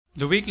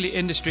The weekly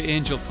Industry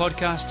Angel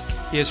podcast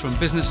hears from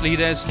business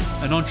leaders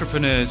and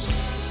entrepreneurs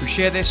who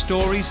share their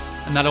stories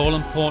and that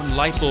all-important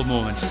light bulb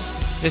moment.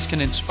 This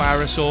can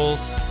inspire us all,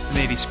 and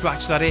maybe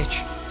scratch that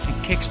itch and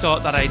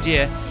kickstart that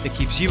idea that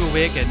keeps you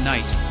awake at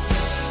night.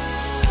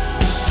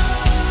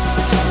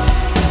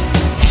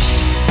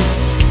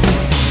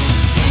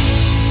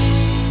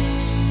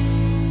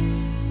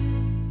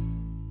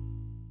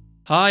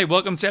 Hi,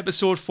 welcome to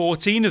episode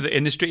 14 of the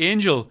Industry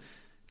Angel.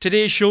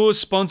 Today's show is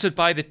sponsored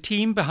by the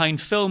team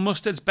behind Phil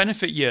Mustard's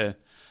Benefit Year.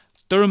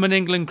 Durham and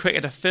England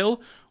cricketer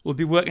Phil will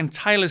be working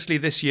tirelessly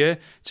this year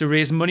to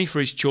raise money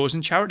for his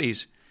chosen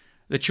charities.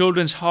 The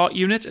Children's Heart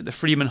Unit at the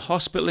Freeman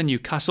Hospital in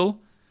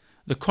Newcastle,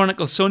 the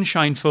Chronicle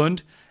Sunshine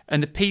Fund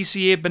and the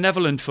PCA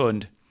Benevolent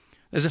Fund.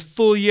 There's a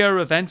full year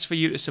of events for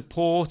you to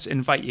support,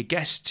 invite your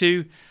guests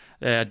to.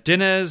 There are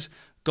dinners,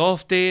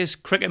 golf days,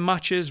 cricket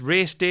matches,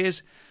 race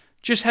days.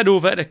 Just head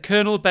over to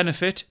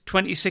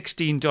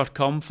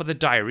colonelbenefit2016.com for the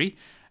diary,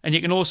 and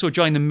you can also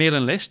join the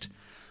mailing list.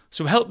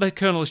 So help the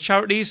Colonel's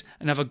charities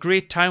and have a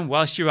great time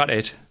whilst you're at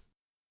it.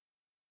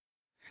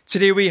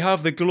 Today we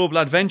have the global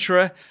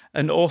adventurer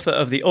and author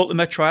of The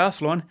Ultimate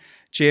Triathlon,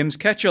 James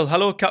Ketchell.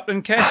 Hello,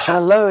 Captain Ketch.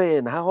 Hello,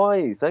 Ian. How are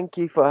you? Thank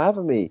you for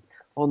having me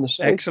on the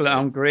show. Excellent.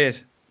 I'm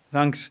great.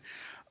 Thanks.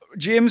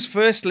 James,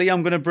 firstly,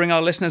 I'm going to bring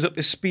our listeners up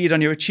to speed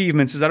on your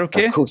achievements. Is that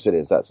okay? Of course it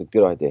is. That's a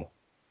good idea.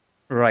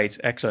 Right.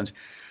 Excellent.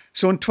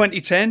 So in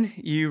 2010,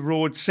 you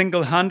rowed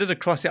single-handed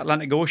across the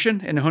Atlantic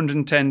Ocean in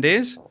 110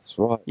 days. That's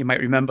right. You might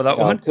remember that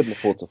one. I couldn't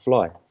afford to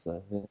fly.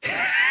 So,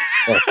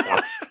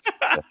 yeah.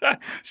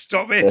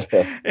 Stop it.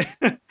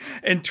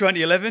 In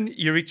 2011,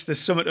 you reached the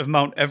summit of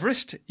Mount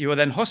Everest. You were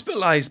then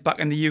hospitalised back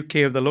in the UK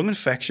with a lung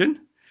infection.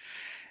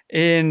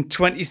 In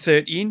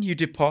 2013, you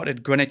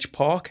departed Greenwich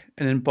Park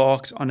and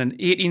embarked on an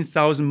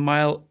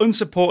 18,000-mile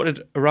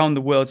unsupported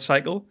around-the-world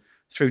cycle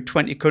through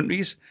 20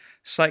 countries,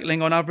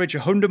 cycling on average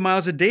 100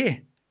 miles a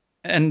day.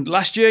 And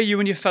last year, you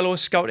and your fellow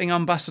scouting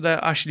ambassador,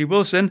 Ashley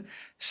Wilson,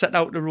 set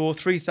out to row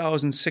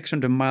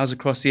 3,600 miles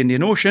across the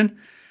Indian Ocean.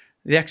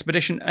 The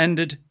expedition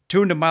ended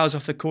 200 miles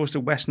off the coast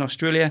of Western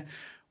Australia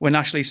when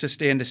Ashley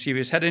sustained a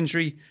serious head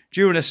injury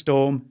during a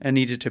storm and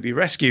needed to be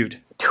rescued.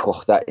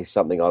 Oh, that is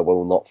something I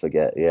will not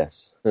forget,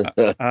 yes.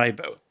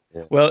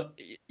 Well,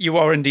 you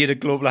are indeed a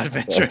global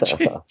adventurer,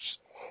 James.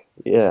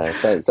 Yeah,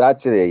 thanks.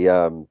 Actually,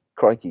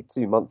 crikey,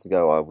 2 months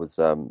ago, I was,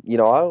 I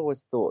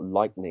always thought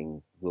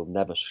lightning will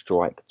never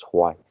strike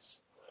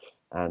twice.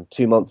 And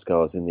 2 months ago,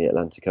 I was in the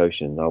Atlantic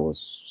Ocean. I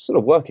was sort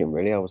of working,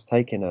 really. I was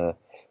taking a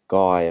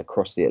guy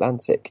across the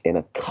Atlantic in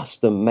a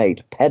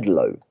custom-made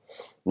pedalo.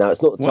 Now,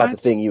 it's not the type of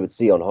thing you would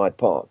see on Hyde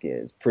Park. Yeah,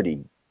 it's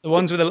pretty... The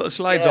ones with the little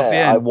slides off the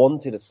end? I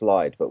wanted a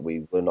slide, but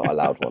we were not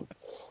allowed one.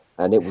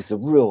 And it was a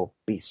real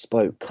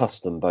bespoke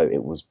custom boat.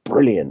 It was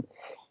brilliant.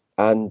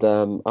 And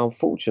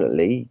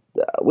unfortunately,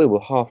 we were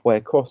halfway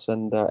across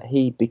and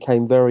he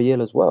became very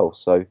ill as well.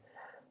 So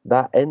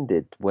that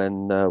ended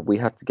when we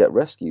had to get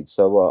rescued.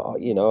 So,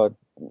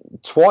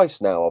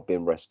 twice now I've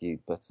been rescued,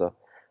 but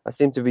I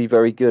seem to be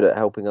very good at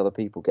helping other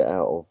people get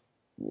out of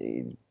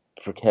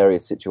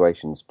precarious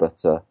situations.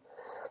 But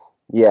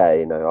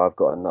I've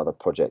got another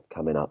project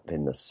coming up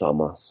in the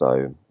summer.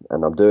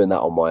 And I'm doing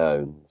that on my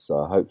own.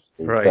 So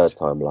hopefully third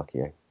time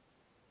lucky.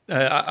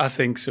 I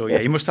think so, yeah.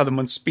 You must have them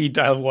on speed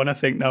dial 1, I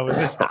think, now, is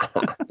it?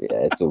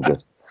 Yeah, it's all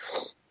good.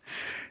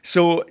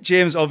 So,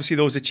 James, obviously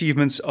those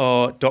achievements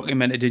are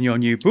documented in your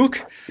new book.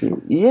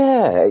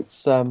 Yeah,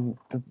 it's the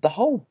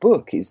whole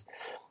book is,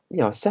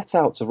 I set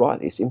out to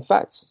write this. In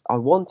fact, I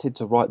wanted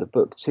to write the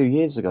book 2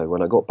 years ago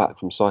when I got back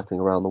from cycling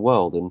around the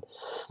world. And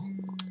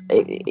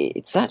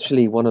it's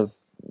actually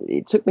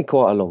it took me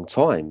quite a long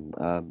time.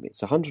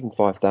 It's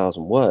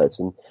 105,000 words,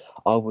 and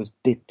I was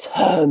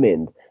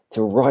determined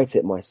to write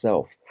it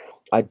myself.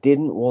 I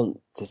didn't want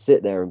to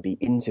sit there and be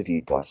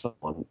interviewed by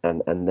someone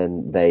and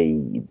then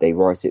they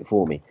write it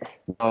for me.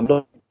 I'm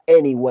not in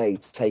any way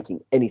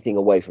taking anything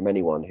away from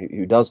anyone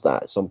who does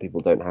that. Some people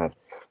don't have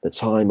the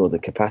time or the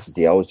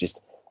capacity. I was just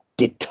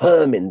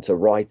determined to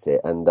write it.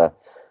 And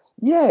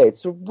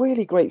it's a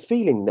really great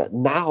feeling that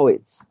now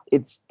it's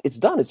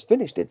done, it's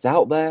finished, it's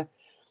out there.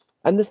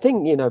 And the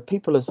thing,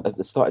 people have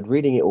started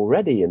reading it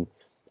already. And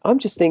I'm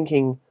just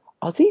thinking,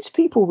 are these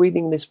people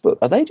reading this book,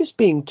 are they just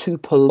being too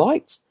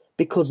polite?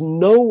 Because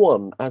no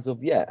one, as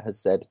of yet, has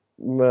said,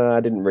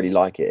 I didn't really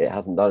like it. It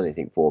hasn't done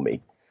anything for me.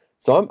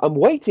 So I'm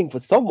waiting for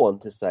someone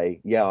to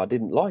say, yeah, I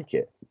didn't like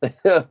it.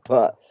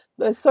 But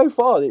so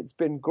far, it's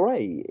been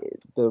great.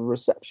 The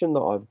reception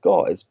that I've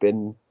got has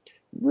been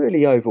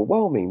really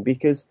overwhelming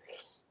because,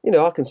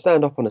 I can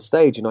stand up on a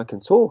stage and I can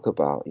talk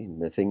about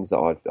the things that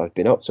I've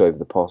been up to over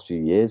the past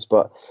few years.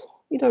 But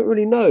you don't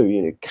really know,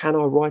 can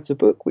I write a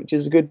book which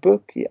is a good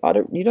book? You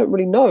don't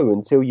really know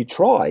until you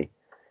try.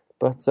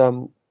 But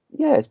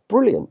it's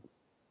brilliant.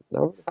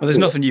 Well, there's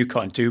nothing you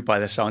can't do by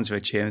the sounds of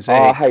it, James.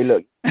 Hey,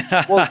 look,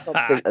 you want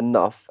something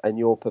enough and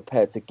you're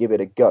prepared to give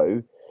it a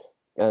go.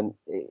 And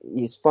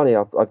it's funny,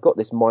 I've got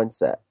this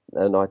mindset,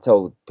 and I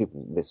tell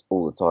people this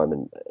all the time.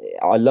 And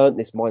I learned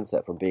this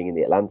mindset from being in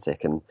the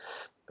Atlantic. And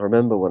I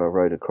remember when I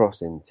rode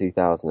across in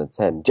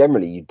 2010.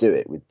 Generally, you do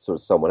it with sort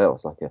of someone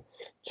else, like a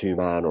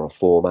 2-man or a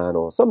 4-man,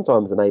 or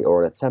sometimes an 8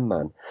 or a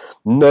 10-man.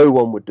 No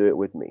one would do it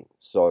with me.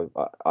 So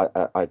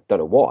I don't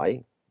know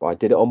why, but I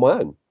did it on my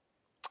own.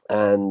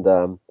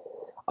 And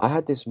I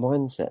had this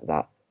mindset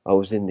that I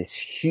was in this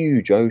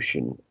huge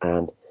ocean,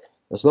 and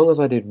as long as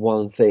I did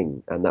one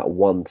thing, and that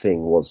one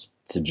thing was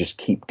to just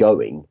keep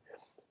going,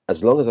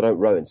 as long as I don't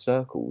row in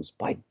circles,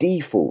 by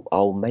default,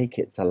 I'll make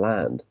it to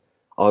land.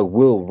 I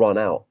will run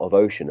out of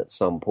ocean at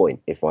some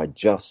point if I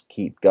just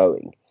keep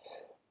going.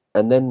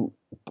 And then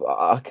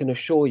I can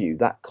assure you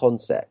that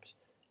concept,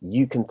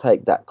 you can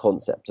take that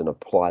concept and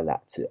apply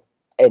that to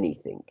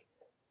anything.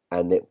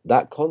 And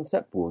that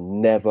concept will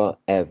never,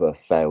 ever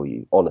fail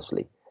you,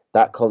 honestly.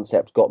 That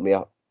concept got me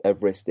up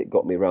Everest, it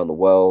got me around the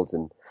world,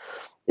 and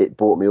it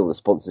brought me all the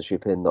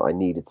sponsorship in that I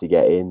needed to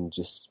get in.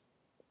 Just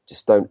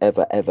don't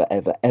ever, ever,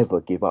 ever, ever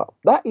give up.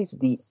 That is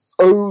the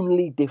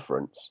only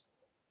difference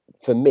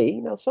for me.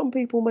 Now, some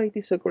people may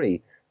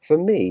disagree. For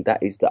me,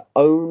 that is the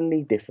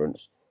only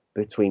difference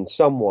between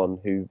someone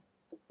who,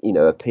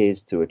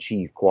 appears to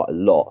achieve quite a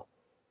lot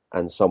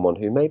and someone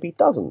who maybe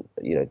doesn't,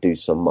 do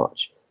so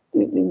much.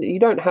 You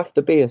don't have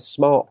to be a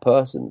smart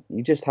person.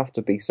 You just have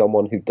to be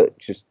someone who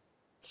just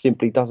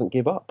simply doesn't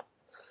give up.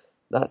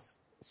 That's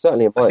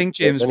certainly in I my think,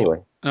 experience James,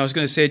 anyway. and I was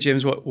going to say,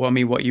 James,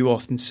 what you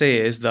often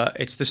say is that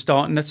it's the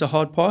starting that's a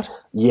hard part.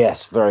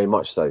 Yes, very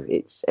much so.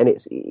 It's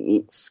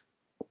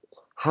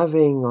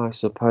having, I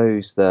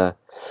suppose, the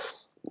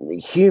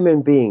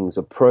human beings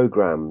are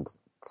programmed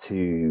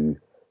to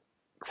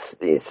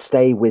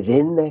stay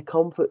within their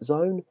comfort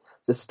zone.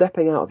 So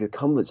stepping out of your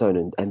comfort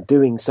zone and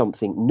doing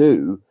something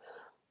new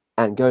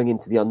and going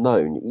into the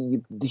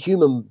unknown, the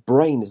human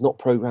brain is not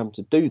programmed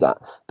to do that.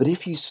 But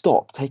if you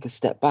stop, take a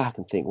step back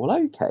and think, well,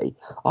 okay,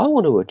 I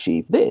want to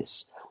achieve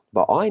this,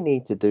 but I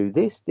need to do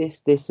this,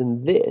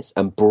 and this,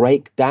 and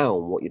break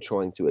down what you're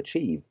trying to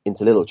achieve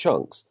into little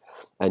chunks.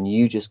 And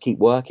you just keep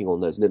working on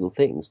those little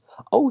things.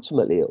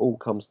 Ultimately, it all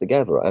comes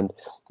together. And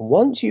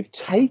once you've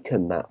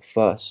taken that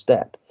first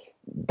step,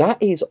 that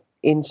is,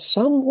 in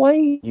some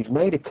way, you've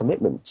made a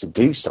commitment to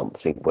do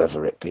something,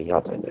 whether it be,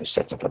 I don't know,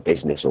 set up a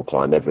business or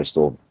climb Everest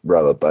or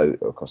row a boat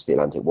or across the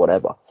Atlantic,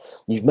 whatever.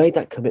 You've made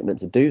that commitment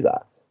to do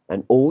that.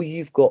 And all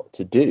you've got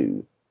to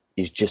do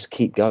is just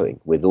keep going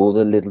with all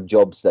the little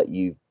jobs that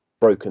you've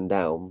broken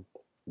down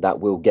that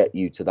will get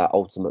you to that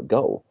ultimate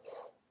goal.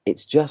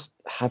 It's just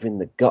having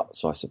the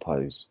guts, I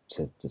suppose,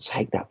 to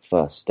take that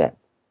first step.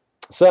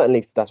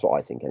 Certainly, that's what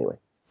I think anyway.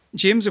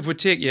 James, if we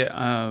take your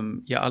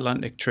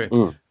Atlantic trip,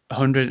 Mm.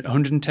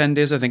 110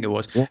 days, I think it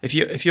was. Yeah. If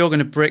you're going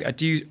to break,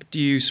 do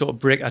you sort of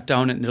break that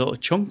down into little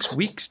chunks,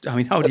 weeks? I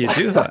mean, how do you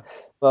do that?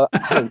 Well,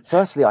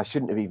 firstly, I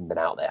shouldn't have even been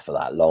out there for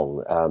that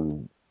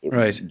long.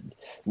 Right.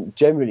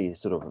 Generally,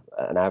 sort of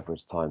an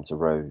average time to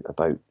row a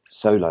boat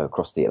solo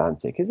across the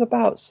Atlantic is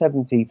about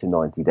 70 to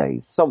 90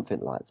 days,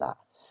 something like that.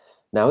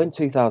 Now, in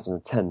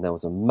 2010, there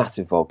was a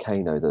massive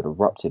volcano that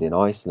erupted in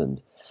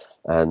Iceland,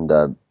 and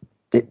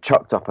it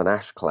chucked up an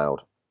ash cloud,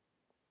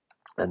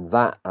 and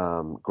that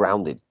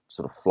grounded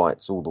sort of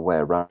flights all the way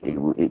around.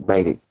 It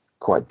made it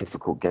quite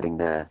difficult getting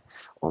there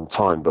on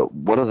time. But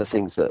one of the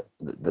things that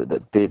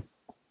did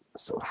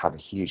sort of have a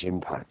huge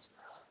impact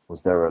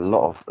was there are a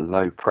lot of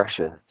low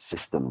pressure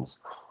systems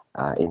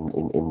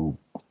in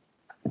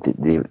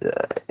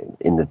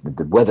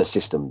the weather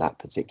system that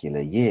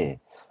particular year.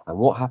 And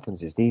what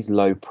happens is these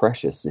low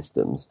pressure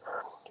systems,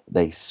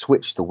 they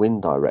switch the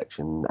wind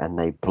direction and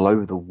they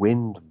blow the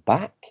wind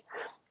back.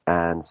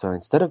 And so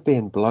instead of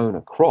being blown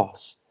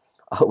across,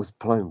 I was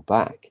blown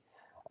back.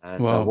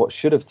 And Wow. what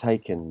should have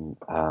taken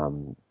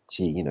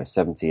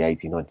 70,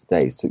 80, 90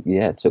 days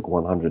took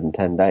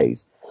 110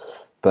 days.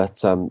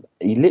 But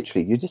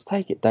you just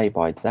take it day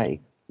by day.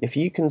 If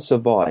you can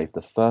survive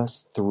the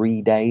first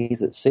 3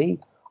 days at sea,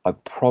 I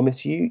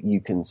promise you,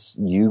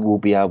 you will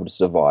be able to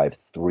survive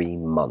 3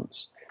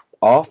 months.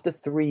 After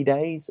 3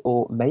 days,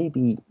 or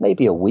maybe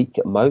a week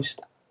at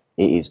most,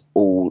 it is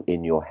all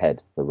in your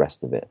head. The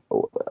rest of it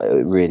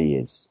really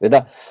is.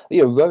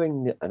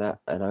 Rowing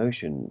an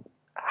ocean.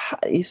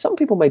 Some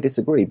people may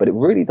disagree, but it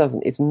really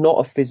doesn't. It's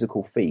not a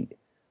physical feat.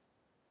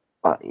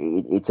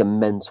 It's a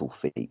mental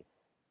feat.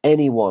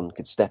 Anyone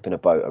could step in a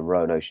boat and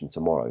row an ocean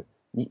tomorrow.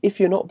 If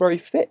you're not very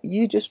fit,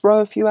 you just row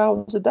a few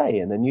hours a day,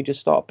 and then you just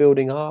start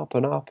building up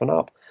and up and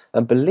up.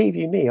 And believe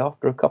you me,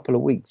 after a couple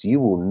of weeks, you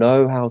will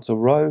know how to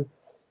row.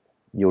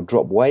 You'll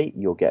drop weight,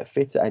 you'll get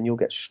fitter, and you'll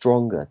get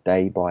stronger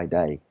day by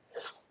day.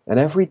 And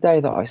every day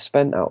that I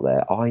spent out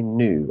there, I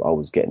knew I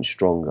was getting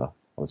stronger.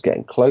 I was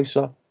getting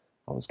closer,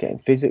 I was getting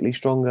physically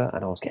stronger,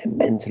 and I was getting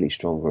mentally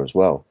stronger as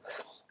well.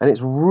 And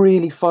it's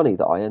really funny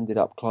that I ended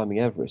up climbing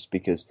Everest,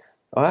 because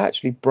I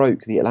actually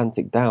broke the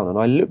Atlantic down and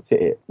I looked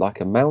at it like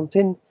a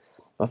mountain.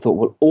 I thought,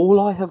 well, all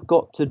I have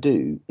got to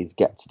do is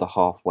get to the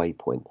halfway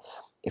point.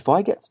 If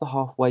I get to the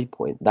halfway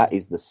point, that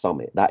is the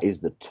summit. That is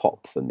the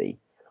top for me.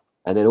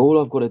 And then all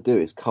I've got to do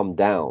is come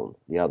down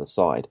the other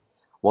side.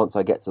 Once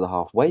I get to the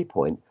halfway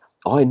point,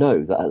 I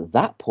know that at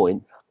that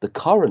point, the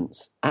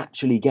currents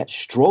actually get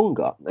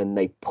stronger, and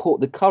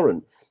the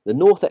current The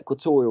North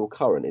Equatorial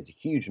Current is a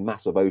huge,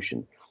 massive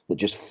ocean that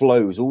just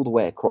flows all the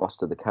way across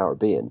to the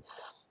Caribbean,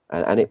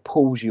 and it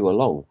pulls you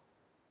along.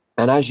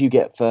 And as you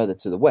get further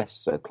to the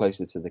west, so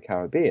closer to the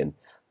Caribbean,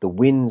 the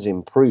winds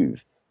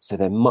improve, so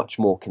they're much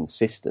more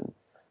consistent.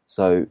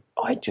 So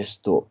I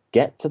just thought,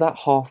 get to that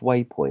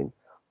halfway point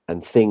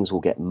and things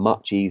will get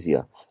much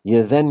easier.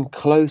 You're then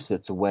closer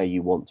to where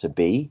you want to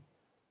be.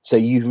 So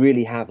you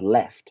really have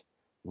left,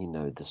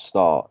 the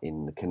start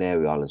in the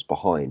Canary Islands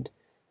behind.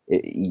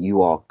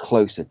 You are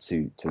closer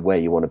to where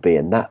you want to be.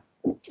 And that,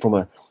 from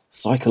a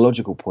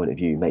psychological point of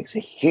view, makes a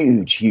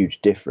huge,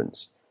 huge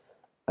difference.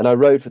 And I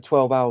rode for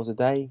 12 hours a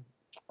day.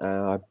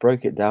 I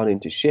broke it down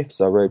into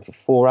shifts. I rode for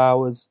 4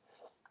 hours.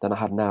 Then I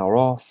had an hour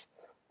off.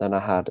 Then I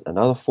had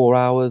another 4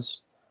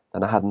 hours.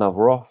 Then I had another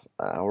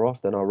hour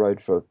off. Then I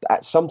rode for,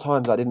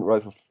 sometimes I didn't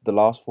rode for the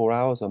last 4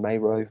 hours. I may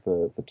rode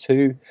for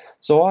 2.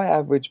 So I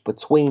averaged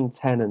between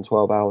 10 and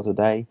 12 hours a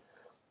day.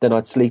 Then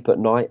I'd sleep at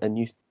night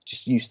and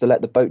just used to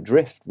let the boat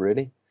drift,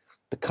 really.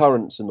 The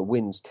currents and the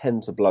winds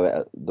tend to blow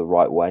it the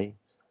right way.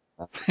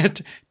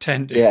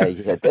 Tend to. Yeah.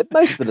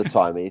 Most of the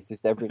time, it's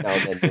just every now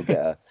and then you'll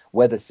get a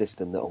weather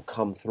system that will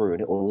come through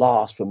and it will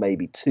last for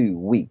maybe 2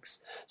 weeks.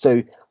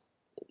 So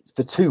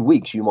for 2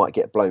 weeks, you might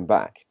get blown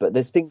back. But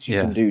there's things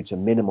you can do to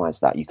minimize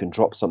that. You can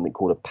drop something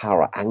called a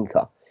para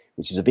anchor,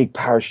 which is a big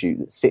parachute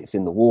that sits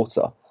in the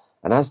water.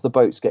 And as the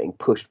boat's getting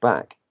pushed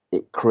back,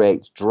 it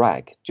creates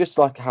drag, just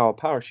like how a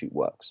parachute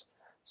works.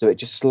 So it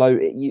just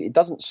it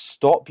doesn't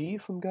stop you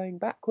from going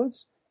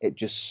backwards. It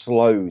just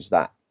slows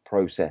that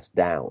process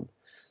down,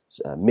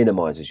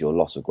 minimizes your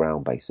loss of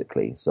ground,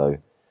 basically. So,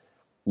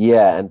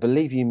 yeah, and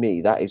believe you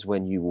me, that is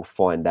when you will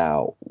find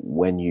out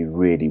when you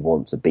really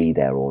want to be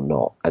there or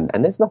not. And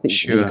there's nothing,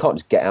 you can't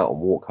just get out and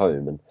walk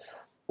home. And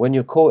when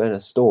you're caught in a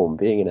storm,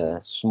 being in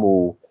a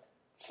small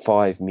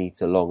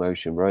 5-meter long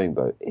ocean rowing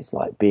boat, it's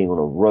like being on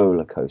a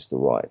roller coaster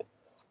ride.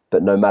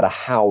 But no matter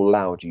how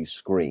loud you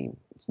scream,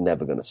 it's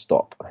never going to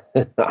stop.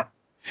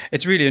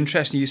 It's really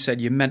interesting. You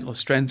said your mental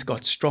strength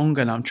got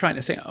stronger, and I'm trying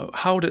to think,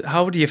 how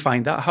do you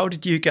find that? How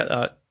did you get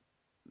that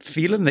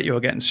feeling that you were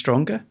getting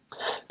stronger?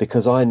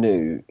 Because I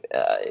knew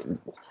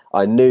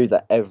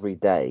that every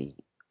day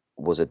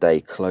was a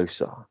day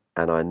closer,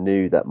 and I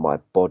knew that my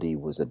body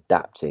was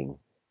adapting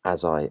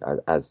as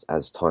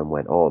time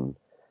went on.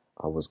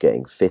 I was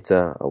getting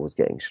fitter, I was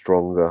getting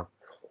stronger,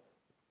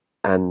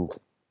 and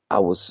I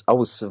was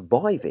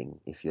surviving,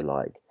 if you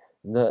like.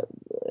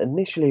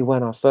 Initially,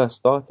 when I first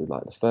started,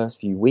 like the first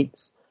few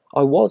weeks,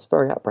 I was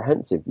very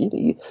apprehensive.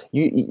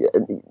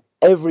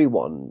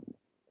 Everyone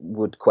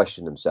would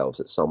question themselves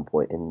at some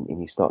point,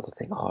 and you start to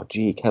think, "Oh,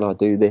 gee, can I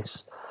do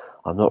this?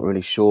 I'm not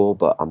really sure,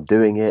 but I'm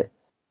doing it."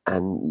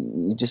 And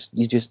you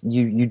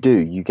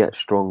get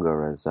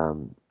stronger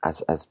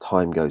as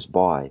time goes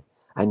by,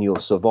 and you're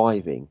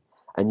surviving,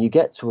 and you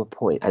get to a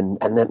point, and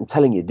I'm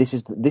telling you, this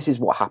is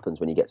what happens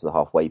when you get to the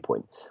halfway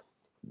point.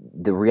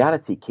 The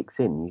reality kicks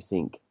in. You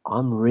think,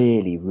 I'm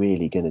really,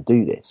 really going to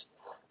do this.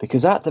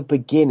 Because at the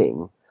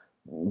beginning,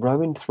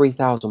 rowing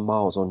 3,000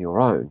 miles on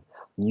your own,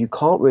 you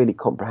can't really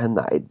comprehend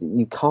that.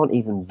 You can't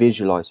even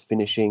visualize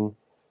finishing.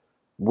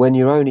 When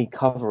you're only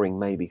covering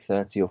maybe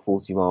 30 or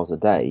 40 miles a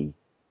day,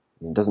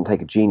 it doesn't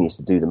take a genius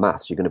to do the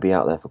maths. You're going to be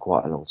out there for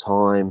quite a long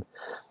time.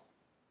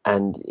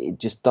 And it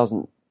just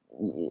doesn't,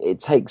 it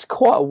takes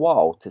quite a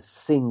while to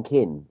sink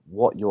in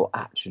what you're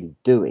actually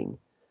doing.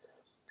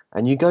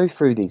 And you go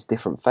through these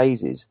different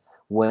phases.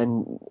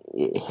 When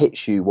it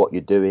hits you what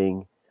you're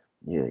doing,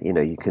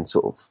 you can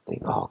sort of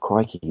think, oh,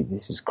 crikey,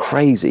 this is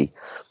crazy.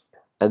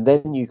 And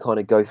then you kind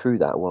of go through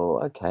that.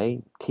 Well,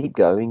 okay, keep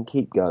going.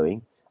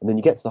 And then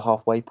you get to the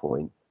halfway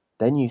point.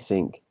 Then you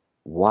think,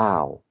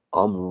 wow,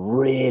 I'm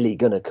really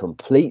going to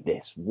complete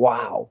this.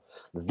 Wow.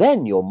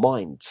 Then your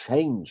mind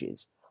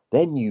changes.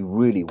 Then you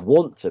really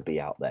want to be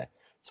out there.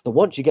 So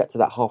once you get to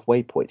that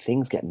halfway point,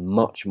 things get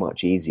much,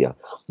 much easier.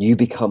 You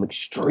become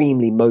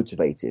extremely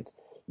motivated.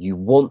 You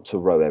want to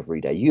row every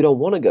day. You don't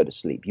want to go to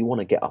sleep. You want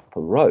to get up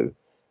and row.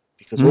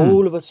 Because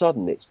all of a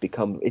sudden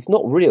it's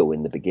not real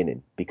in the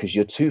beginning because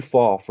you're too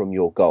far from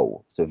your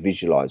goal to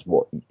visualize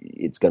what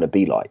it's going to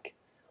be like.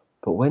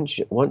 But once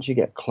you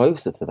get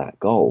closer to that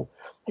goal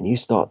and you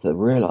start to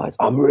realize,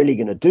 I'm really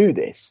going to do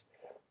this,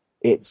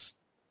 it's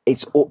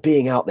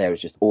being out there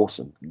is just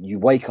awesome. You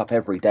wake up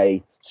every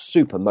day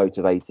super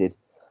motivated,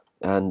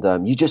 and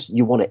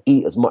you want to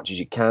eat as much as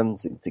you can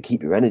to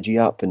keep your energy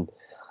up, and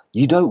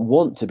you don't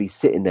want to be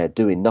sitting there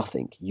doing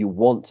nothing. You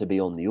want to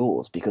be on the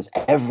oars because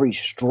every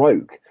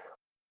stroke,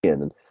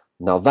 and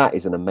now that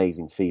is an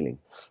amazing feeling.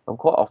 I'm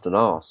quite often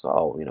asked,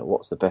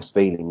 what's the best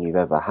feeling you've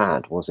ever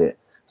had? Was it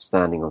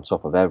standing on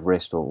top of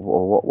Everest, or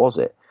what was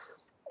it?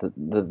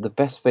 The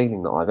best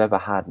feeling that I've ever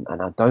had,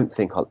 and I don't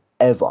think I'll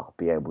ever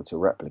be able to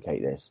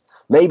replicate this.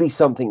 Maybe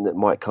something that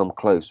might come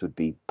close would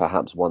be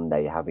perhaps one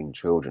day having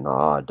children.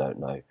 I don't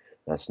know.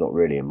 That's not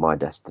really in my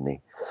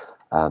destiny.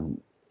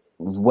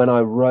 When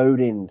I rode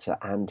into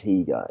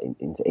Antigua,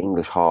 into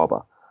English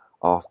Harbour,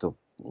 after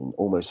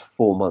almost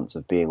 4 months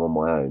of being on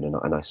my own,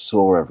 and I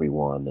saw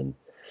everyone, and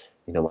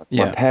My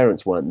Yeah.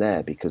 parents weren't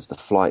there because the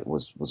flight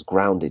was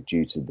grounded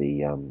due to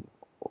the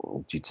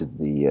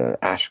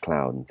ash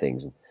cloud and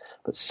things.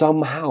 But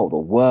somehow the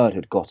word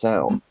had got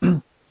out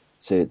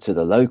to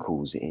the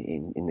locals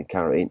in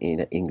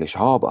in English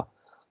Harbour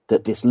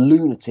that this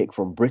lunatic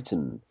from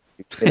Britain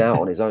who'd been out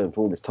on his own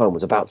for all this time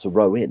was about to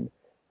row in,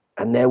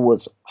 and there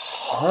was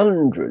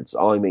hundreds,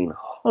 I mean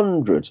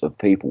hundreds of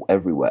people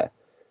everywhere,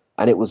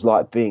 and it was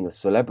like being a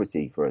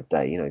celebrity for a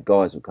day.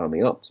 Guys were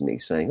coming up to me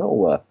saying,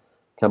 "Oh,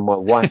 can my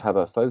wife have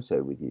a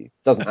photo with you?"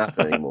 Doesn't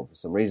happen anymore for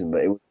some reason,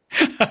 but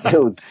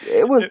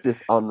it was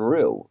just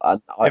unreal.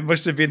 And It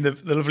must have been the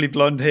lovely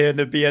blonde hair and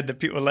the beard that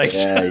people liked.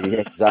 yeah,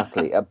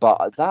 exactly.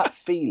 But that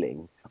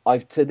feeling,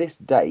 to this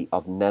day,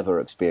 I've never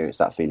experienced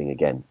that feeling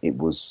again. It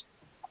was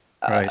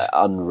Right.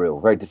 unreal,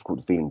 very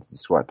difficult feeling to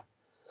describe.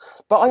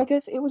 But I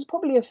guess it was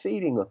probably a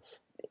feeling of,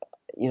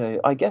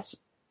 I guess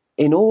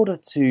in order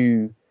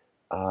to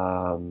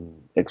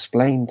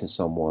explain to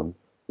someone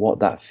what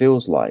that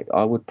feels like,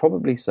 I would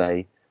probably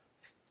say,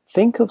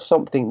 think of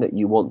something that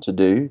you want to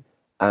do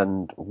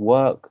and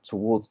work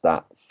towards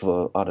that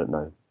for, I don't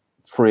know,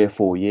 3 or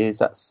 4 years.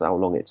 That's how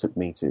long it took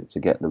me to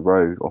get the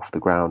row off the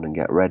ground and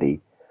get ready.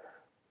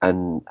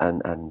 And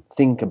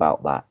think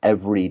about that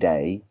every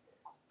day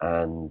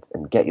and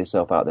get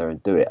yourself out there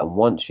and do it. And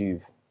once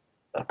you've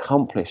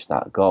accomplished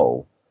that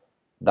goal,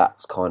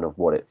 that's kind of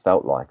what it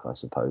felt like, I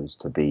suppose,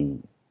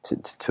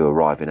 to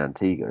arrive in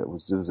Antigua. It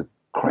was a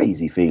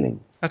crazy feeling.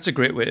 That's a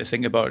great way to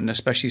think about it, and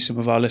especially some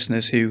of our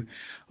listeners who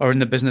are in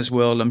the business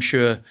world. I'm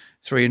sure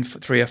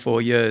 3 or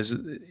 4 years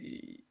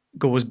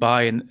goes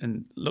by,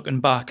 and looking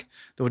back,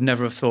 they would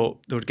never have thought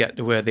they would get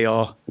to where they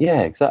are.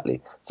 Yeah,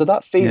 exactly. So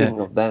that Yeah, feeling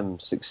of them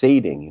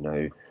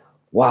succeeding,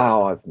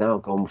 wow, I've now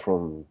gone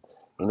from,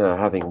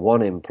 having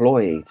one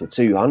employee to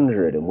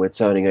 200 and we're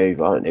turning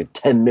over, I don't know,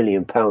 £10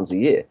 million a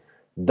year.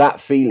 That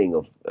feeling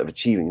of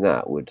achieving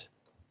that would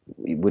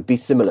be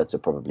similar to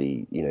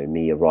probably,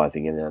 me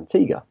arriving in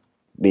Antigua.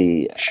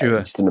 Be sure.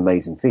 just an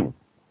amazing thing.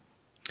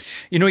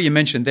 You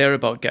mentioned there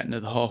about getting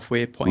to the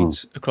halfway Mm.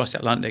 point across the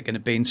Atlantic and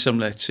it being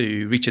similar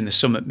to reaching the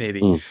summit,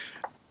 maybe. Mm.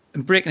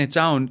 And breaking it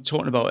down,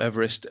 talking about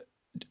Everest,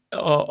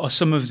 are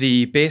some of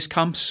the base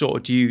camps sort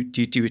of, do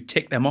you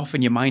tick them off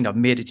in your mind? I've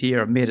made it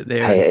here, I've made it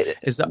there. Hey,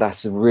 Is that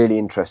that's really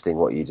interesting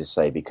what you just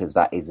say, because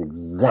that is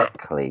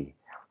exactly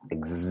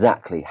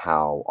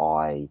how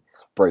I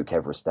broke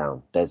Everest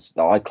down.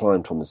 I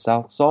climbed from the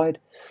south side,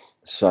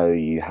 so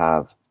you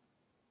have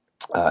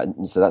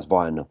so that's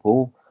via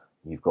Nepal.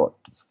 You've got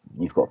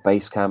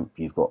base camp,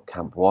 you've got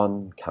camp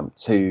 1, camp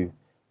 2,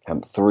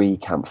 camp 3,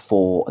 camp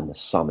 4, and the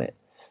summit.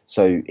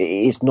 So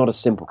it's not a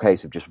simple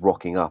case of just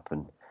rocking up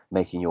and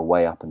making your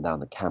way up and down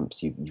the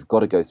camps. You've got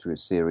to go through a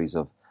series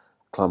of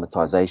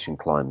climatization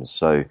climbs.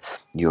 So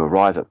you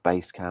arrive at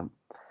base camp,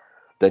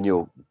 then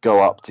you'll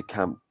go up to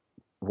camp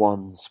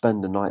 1,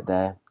 spend the night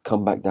there,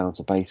 come back down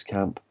to base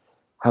camp,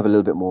 have a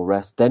little bit more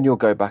rest. Then you'll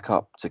go back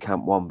up to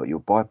camp 1, but you'll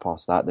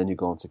bypass that. Then you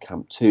go on to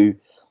camp 2.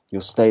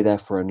 You'll stay there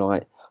for a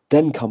night,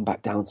 then come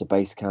back down to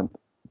base camp.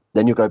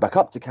 Then you'll go back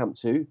up to camp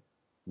 2,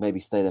 maybe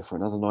stay there for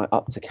another night,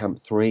 up to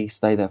camp 3,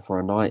 stay there for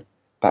a night,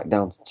 back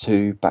down to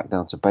 2, back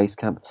down to base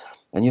camp.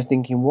 And you're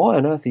thinking, why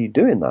on earth are you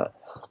doing that?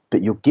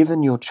 But you're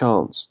given your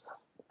chance.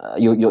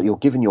 You're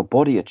giving your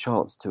body a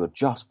chance to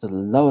adjust to the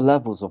lower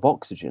levels of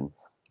oxygen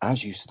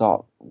as you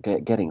start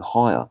getting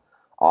higher.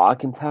 I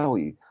can tell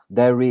you,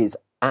 there is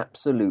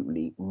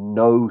absolutely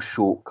no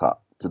shortcut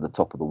to the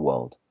top of the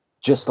world.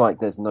 Just like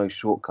there's no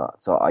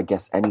shortcut. So I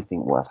guess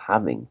anything worth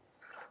having.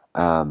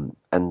 And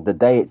the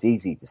day it's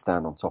easy to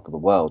stand on top of the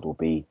world will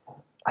be,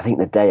 I think,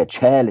 the day a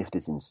chairlift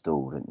is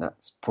installed, and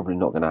that's probably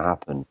not going to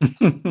happen.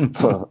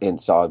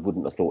 So I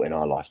wouldn't have thought in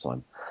our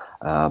lifetime.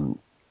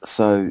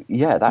 So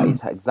yeah,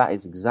 that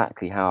is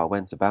exactly how I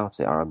went about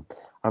it. I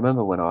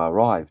remember when I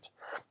arrived.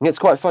 And it's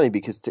quite funny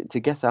because to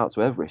get out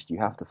to Everest, you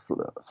have to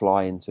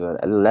fly into a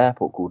little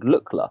airport called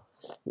Lukla,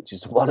 which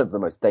is one of the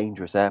most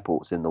dangerous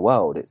airports in the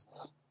world. It's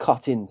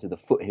cut into the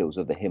foothills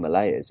of the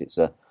Himalayas. It's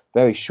a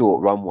very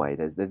short runway.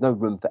 There's no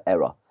room for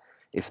error.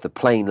 If the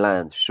plane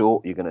lands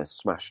short, you're going to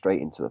smash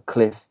straight into a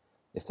cliff.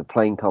 If the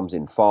plane comes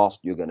in fast,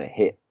 you're going to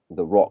hit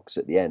the rocks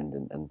at the end.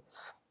 And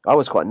I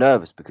was quite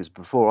nervous because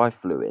before I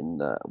flew in,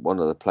 one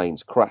of the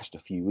planes crashed a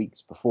few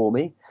weeks before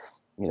me.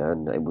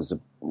 And it was a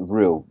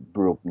real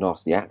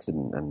nasty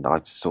accident. And I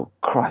just thought,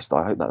 Christ,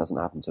 I hope that doesn't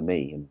happen to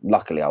me. And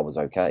luckily, I was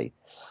okay.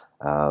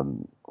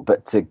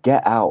 But to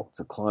get out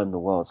to climb the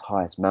world's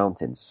highest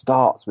mountain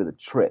starts with a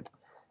trip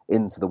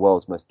into the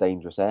world's most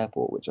dangerous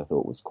airport, which I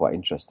thought was quite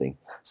interesting.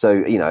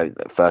 So,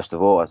 first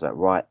of all, I was like,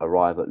 right,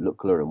 arrive at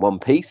Lukla in one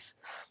piece,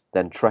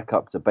 then trek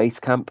up to base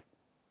camp,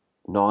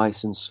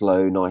 nice and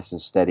slow, nice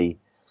and steady.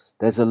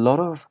 There's a lot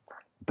of,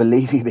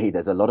 believe me,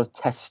 there's a lot of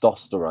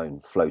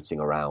testosterone floating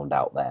around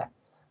out there.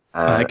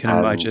 I can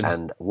imagine.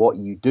 And what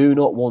you do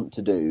not want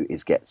to do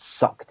is get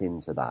sucked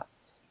into that.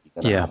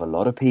 You're going to have a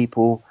lot of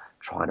people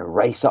trying to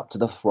race up to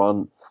the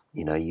front.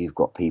 You've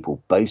got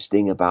people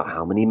boasting about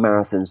how many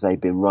marathons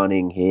they've been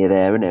running here,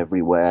 there, and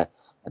everywhere,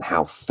 and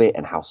how fit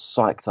and how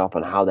psyched up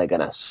and how they're going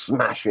to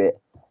smash it.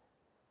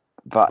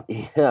 But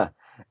yeah,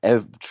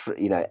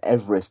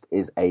 Everest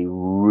is a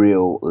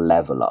real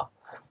leveler.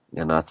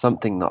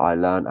 Something that I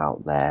learned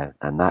out there,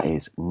 and that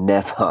is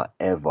never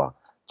ever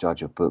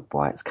judge a book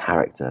by its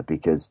character,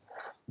 because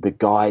the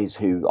guys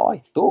who I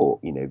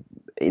thought,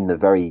 in the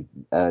very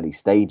early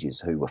stages,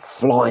 who were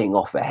flying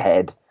off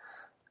ahead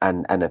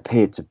and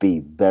appeared to be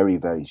very,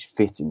 very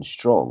fit and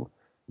strong,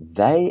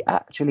 they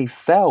actually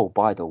fell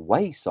by the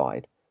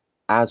wayside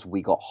as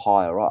we got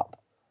higher up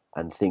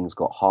and things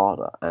got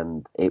harder.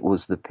 And it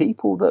was the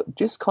people that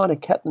just kind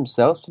of kept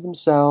themselves to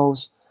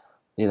themselves.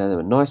 They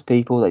were nice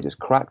people. They just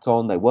cracked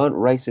on. They weren't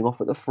racing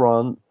off at the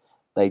front.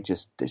 They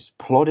just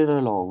plodded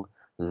along.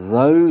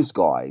 Those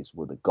guys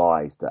were the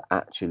guys that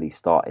actually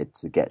started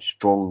to get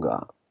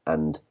stronger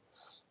and,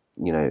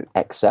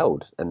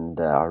 excelled. And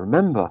I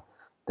remember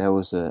there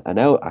was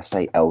I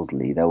say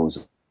elderly,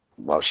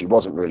 well, she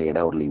wasn't really an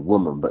elderly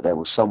woman, but there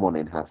was someone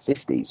in her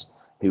 50s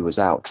who was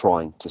out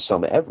trying to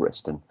summit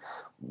Everest. And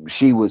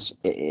she was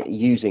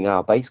using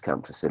our base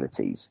camp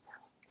facilities,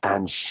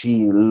 and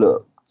she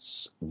looked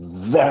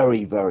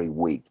very, very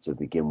weak to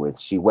begin with.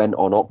 She went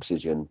on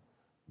oxygen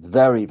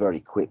very, very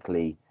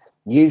quickly.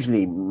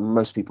 Usually,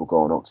 most people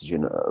go on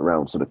oxygen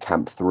around sort of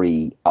Camp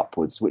 3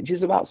 upwards, which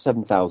is about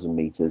 7,000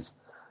 meters.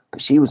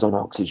 But she was on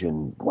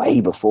oxygen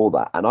way before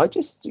that. And I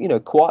just,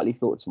 quietly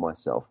thought to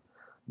myself,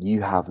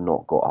 you have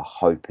not got a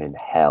hope in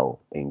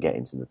hell in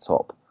getting to the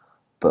top.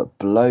 But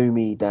blow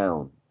me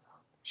down.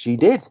 She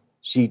did.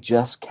 She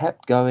just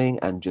kept going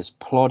and just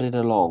plodded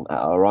along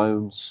at her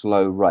own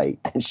slow rate.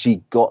 And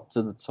she got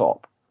to the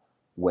top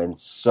when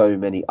so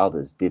many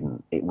others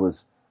didn't. It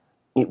was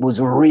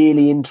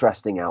really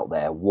interesting out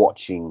there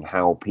watching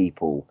how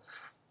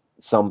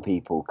some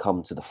people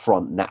come to the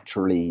front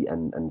naturally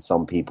and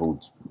some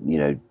people,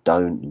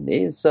 don't.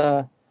 It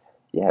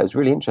was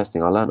really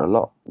interesting. I learned a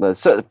lot. But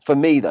so for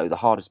me, though, the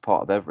hardest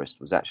part of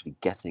Everest was actually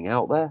getting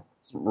out there.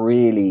 It's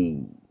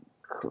really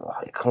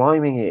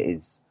climbing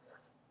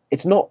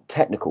it's not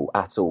technical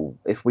at all.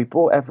 If we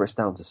brought Everest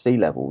down to sea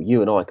level,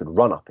 you and I could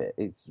run up it.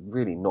 It's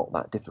really not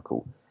that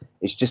difficult.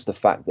 It's just the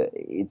fact that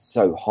it's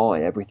so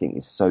high. Everything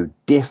is so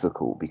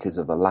difficult because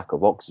of the lack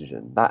of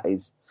oxygen. That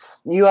is,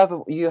 you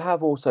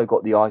have also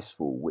got the ice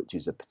fall, which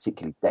is a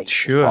particularly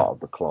dangerous part of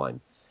the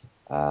climb.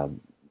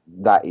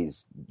 That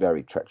is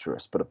very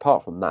treacherous. But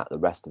apart from that, the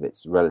rest of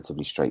it's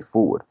relatively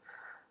straightforward.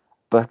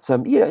 But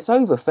it's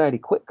over fairly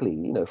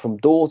quickly. From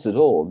door to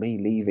door, me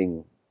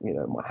leaving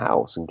my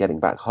house and getting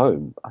back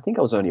home, I think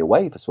I was only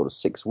away for sort of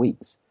 6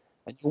 weeks.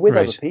 And you're with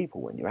other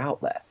people when you're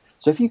out there.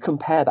 So if you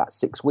compare that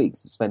 6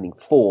 weeks to spending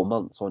 4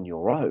 months on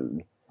your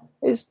own,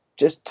 it's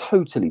just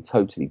totally,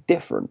 totally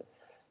different.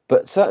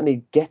 But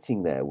certainly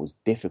getting there was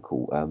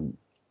difficult.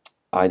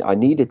 I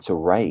needed to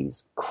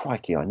raise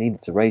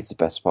the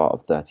best part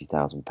of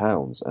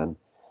 £30,000. And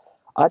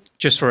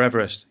just for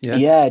Everest, yeah?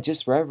 Yeah,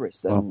 just for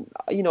Everest. And,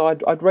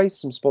 I'd raised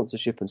some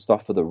sponsorship and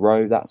stuff for the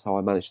row. That's how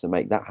I managed to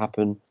make that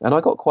happen. And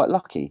I got quite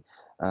lucky.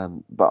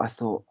 But I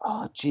thought,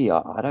 I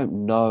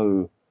don't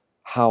know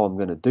how I'm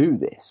going to do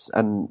this.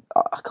 And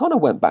I kind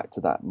of went back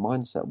to that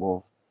mindset.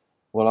 Well,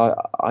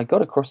 I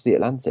got across the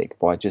Atlantic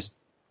by just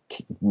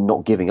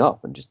not giving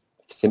up and just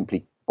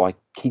simply by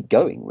keep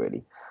going,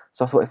 really.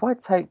 So I thought, if I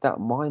take that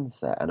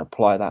mindset and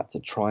apply that to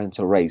trying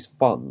to raise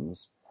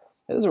funds,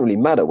 it doesn't really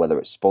matter whether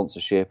it's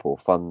sponsorship or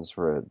funds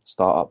for a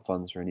startup,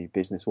 funds for a new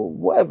business, or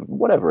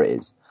whatever it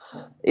is.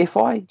 If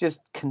I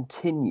just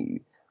continue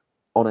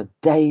on a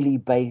daily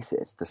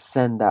basis to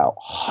send out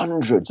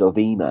hundreds of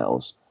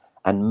emails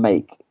and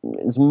make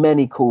as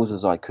many calls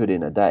as I could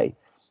in a day.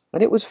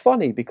 And it was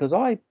funny because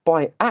I,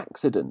 by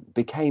accident,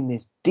 became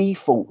this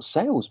default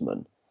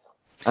salesman.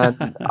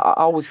 And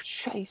I was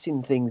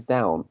chasing things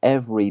down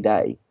every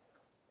day.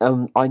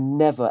 I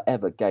never,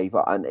 ever gave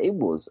up. And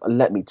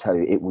let me tell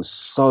you, it was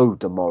so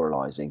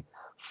demoralizing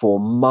for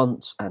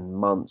months and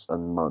months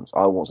and months.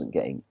 I wasn't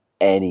getting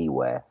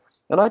anywhere.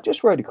 And I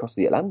just rode across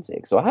the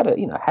Atlantic. So I had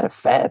a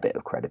fair bit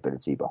of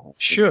credibility behind me.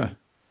 Sure.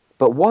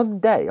 But one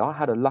day I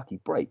had a lucky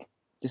break.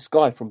 This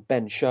guy from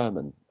Ben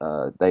Sherman,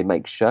 they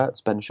make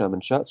shirts, Ben Sherman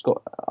shirts,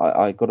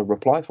 I got a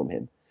reply from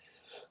him.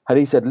 And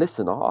he said,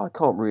 listen, I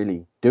can't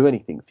really do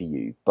anything for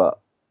you, but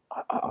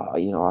I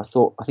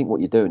think what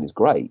you're doing is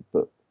great,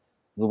 but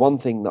the one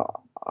thing that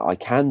I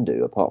can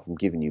do, apart from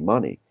giving you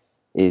money,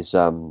 is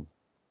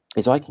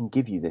I can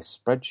give you this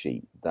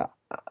spreadsheet that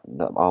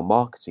our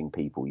marketing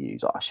people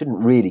use. I shouldn't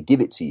really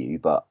give it to you,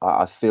 but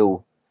I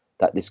feel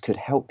that this could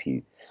help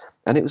you.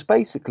 And it was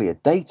basically a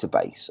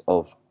database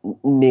of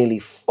nearly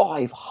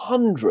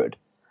 500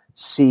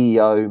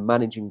 CEO,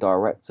 managing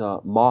director,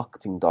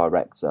 marketing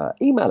director,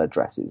 email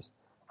addresses.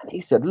 And he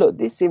said, look,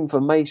 this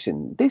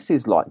information, this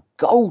is like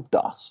gold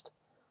dust.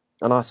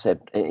 And I said,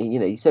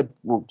 he said,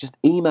 well, just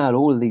email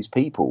all of these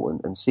people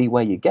and see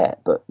where you get,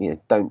 but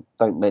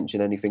don't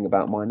mention anything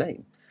about my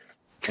name.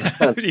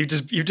 you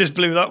just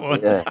blew that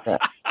one. Yeah.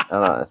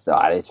 And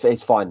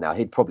it's fine now.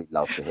 He'd probably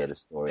love to hear the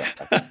story,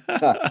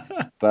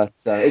 but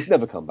it's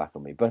never come back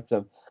on me. But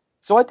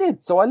so I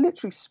did. So I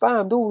literally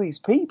spammed all these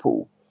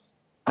people,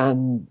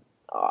 and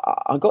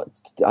I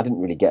didn't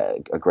really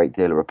get a great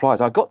deal of replies.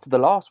 I got to the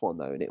last one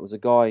though, and it was a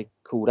guy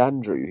called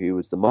Andrew who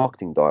was the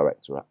marketing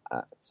director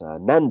at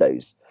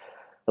Nando's.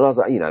 And I was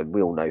like,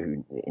 we all know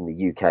who in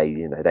the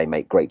UK, they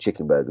make great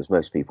chicken burgers.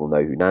 Most people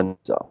know who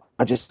Nando's are.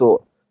 I just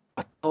thought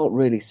I can't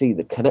really see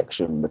the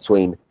connection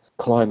between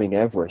climbing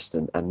Everest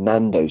and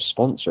Nando's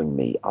sponsoring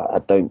me. I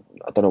don't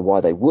know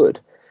why they would.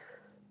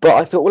 But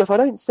I thought, well, if I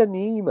don't send the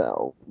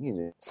email,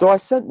 so I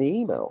sent the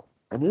email.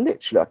 And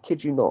literally, I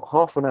kid you not,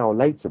 half an hour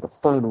later, the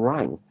phone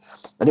rang,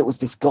 and it was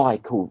this guy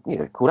called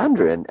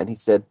Andrew, and he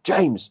said,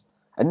 James,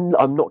 and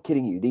I'm not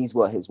kidding you, these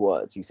were his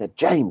words. He said,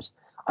 James,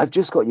 I've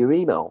just got your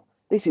email.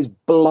 This is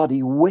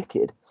bloody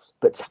wicked,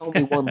 but tell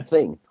me one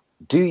thing.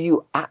 Do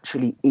you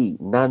actually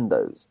eat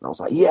Nando's? And I was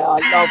like, yeah,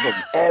 I love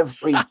them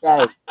every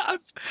day.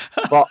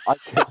 But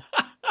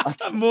I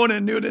can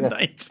morning, noon, and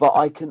night. But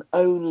I can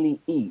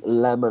only eat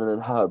lemon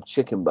and herb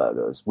chicken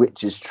burgers,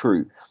 which is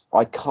true.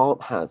 I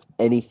can't have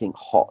anything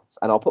hot.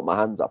 And I'll put my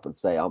hands up and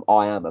say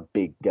I am a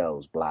big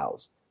girl's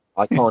blouse.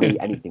 I can't eat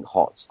anything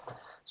hot.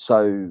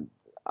 So,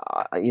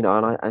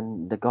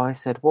 and the guy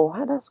said, well,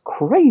 that's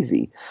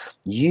crazy.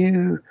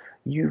 You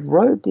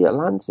rode the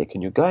Atlantic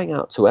and you're going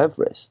out to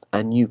Everest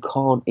and you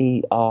can't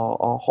eat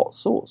our hot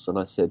sauce. And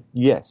I said,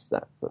 yes,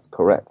 that's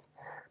correct.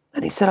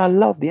 And he said, I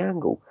love the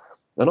angle.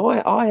 And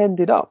they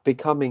ended up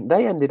becoming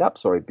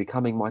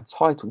my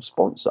title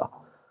sponsor.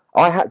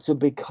 I had to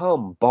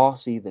become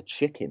Barcy the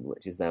chicken,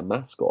 which is their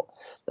mascot.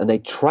 And they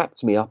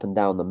tracked me up and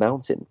down the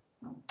mountain.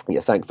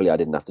 Yeah, thankfully I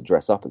didn't have to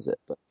dress up as it.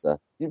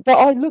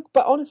 But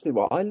honestly,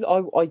 right,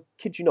 I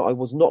kid you not, I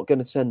was not going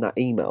to send that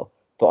email.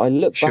 But I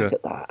look back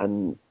at that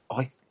and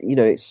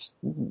it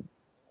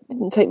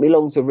didn't take me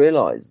long to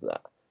realise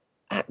that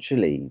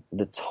actually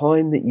the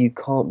time that you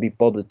can't be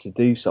bothered to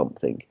do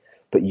something,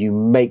 but you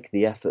make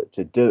the effort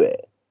to do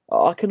it,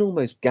 I can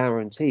almost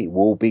guarantee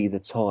will be the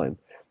time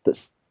that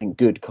something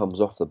good comes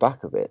off the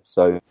back of it.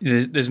 So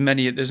there's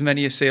many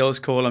a sales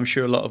call I'm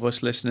sure a lot of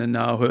us listening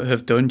now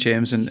have done,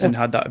 James, and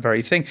had that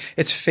very thing.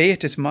 It's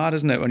fate. It's mad,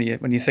 isn't it,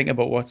 when you think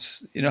about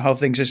what's how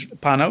things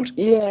just pan out.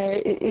 Yeah,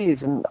 it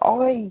is. And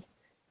I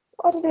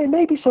don't know,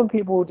 maybe some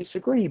people will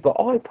disagree, but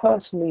I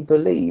personally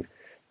believe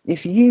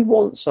if you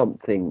want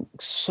something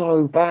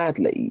so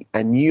badly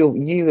and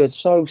you are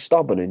so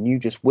stubborn and you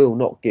just will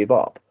not give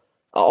up,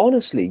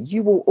 honestly,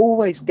 you will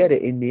always get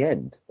it in the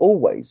end.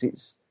 Always.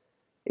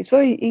 It's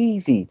very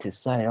easy to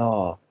say,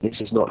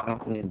 this is not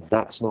happening,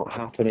 that's not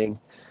happening.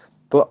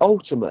 But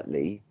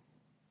ultimately,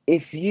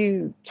 if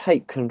you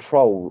take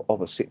control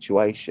of a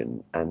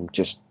situation and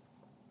just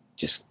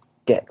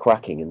get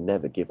cracking and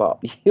never give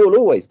up, you'll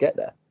always get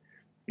there.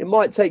 It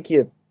might take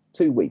you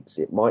 2 weeks,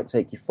 it might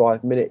take you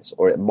 5 minutes,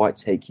 or it might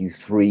take you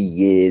 3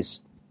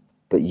 years,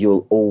 but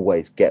you'll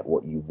always get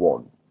what you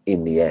want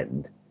in the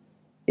end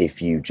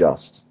if you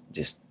just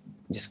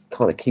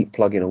kind of keep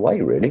plugging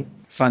away, really.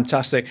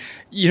 Fantastic.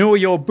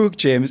 Your book,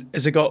 James,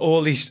 has it got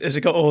all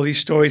these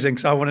stories in?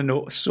 Because I want to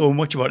know so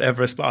much about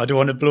Everest, but I don't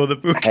want to blow the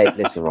book. Hey,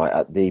 listen,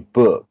 right, the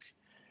book.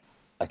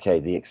 Okay,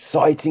 the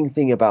exciting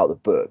thing about the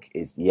book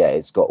is,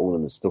 it's got all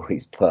of the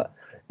stories, but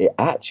it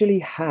actually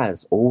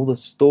has all the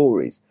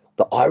stories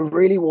that I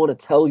really want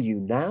to tell you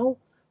now,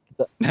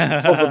 that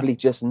probably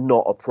just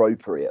not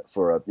appropriate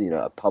for a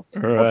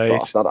public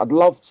podcast. I'd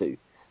love to,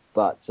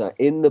 but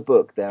in the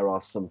book there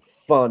are some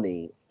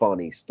funny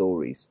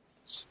stories,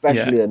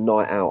 especially a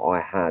night out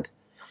I had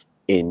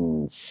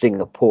in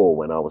Singapore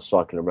when I was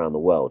cycling around the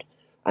world,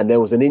 and there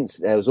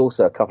was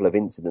also a couple of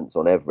incidents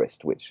on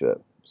Everest which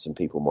some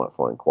people might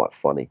find quite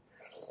funny,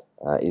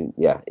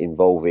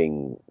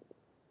 involving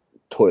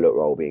toilet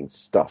roll being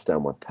stuffed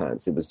down my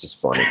pants. It was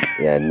just funny.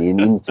 Yeah, and you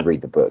need to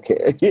read the book.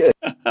 Yeah.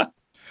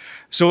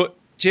 So,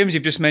 James,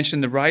 you've just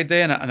mentioned the ride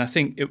there, and I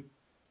think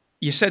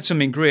you said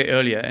something great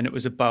earlier, and it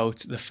was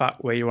about the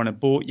fact where you're on a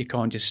boat, you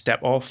can't just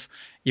step off.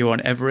 You're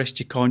on Everest,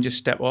 you can't just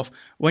step off.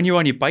 When you're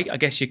on your bike, I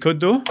guess you could,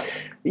 though.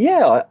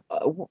 Yeah,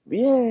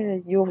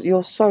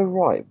 you're so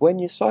right. When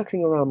you're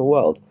cycling around the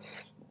world,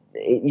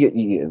 your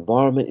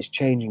environment is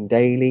changing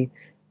daily.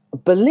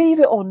 Believe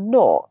it or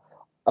not,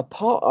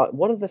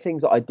 one of the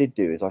things that I did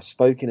do is I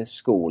spoke in a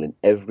school in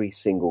every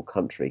single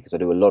country, because I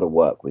do a lot of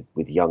work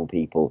with young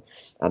people,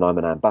 and I'm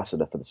an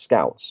ambassador for the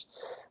Scouts.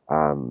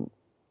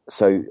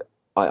 So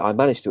I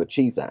managed to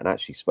achieve that and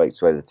actually spoke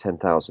to over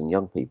 10,000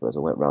 young people as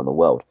I went around the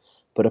world.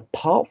 But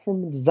apart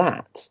from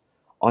that,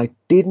 I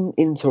didn't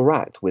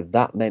interact with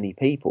that many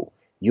people.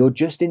 You're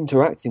just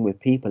interacting with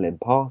people in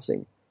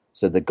passing.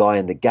 So the guy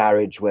in the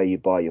garage where you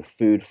buy your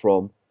food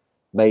from,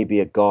 maybe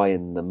a guy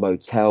in the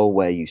motel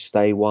where you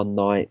stay one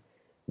night,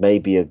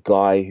 maybe a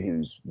guy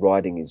who's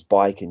riding his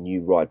bike and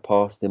you ride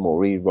past him,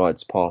 or he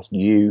rides past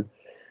you.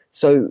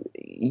 So,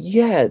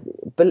 yeah,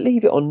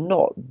 believe it or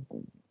not,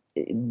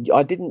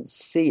 I didn't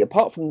see,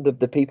 apart from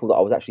the people that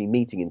I was actually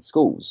meeting in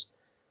schools,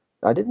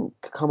 I didn't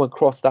come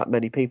across that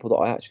many people that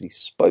I actually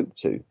spoke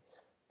to.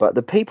 But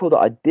the people that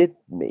I did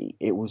meet,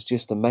 it was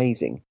just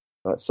amazing.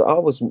 So I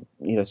was,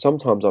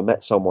 sometimes I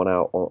met someone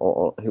out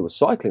who was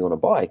cycling on a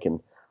bike,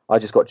 and I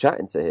just got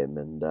chatting to him,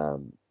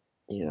 and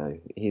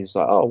he was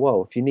like, oh,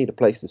 well, if you need a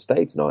place to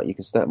stay tonight, you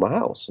can stay at my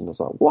house. And I was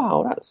like,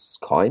 wow, that's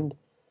kind.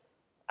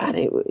 And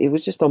it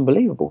was just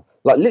unbelievable.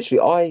 Like,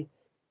 literally, I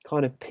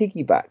kind of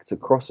piggybacked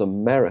across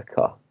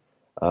America,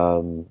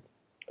 um,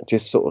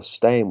 just sort of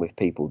staying with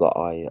people that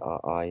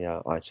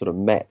I sort of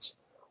met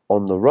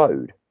on the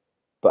road.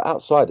 But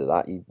outside of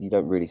that, you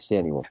don't really see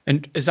anyone.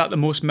 And is that the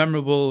most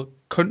memorable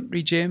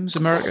country, James,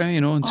 America,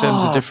 in terms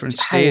of Ah, different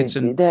hey, states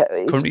and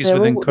countries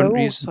within they're all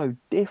countries? so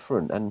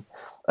different, and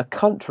a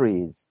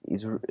country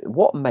is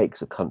what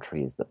makes a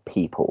country is the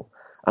people.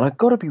 And I've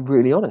got to be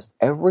really honest.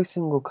 Every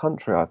single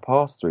country I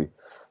passed through,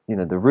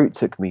 the route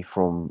took me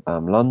from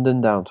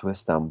London down to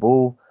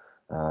Istanbul,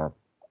 uh,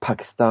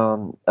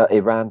 Pakistan,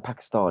 Iran,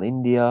 Pakistan,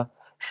 India,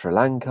 Sri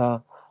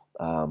Lanka,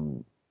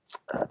 um,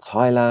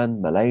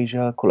 Thailand,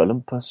 Malaysia, Kuala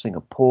Lumpur,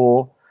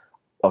 Singapore,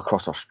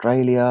 across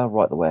Australia,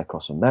 right the way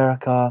across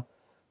America,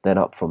 then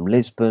up from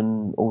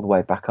Lisbon all the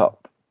way back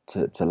up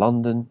to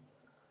London.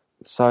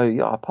 So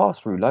yeah, I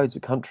passed through loads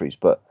of countries,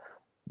 but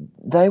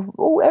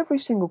every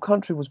single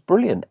country was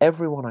brilliant.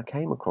 Everyone I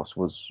came across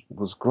was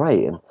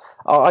great, and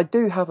I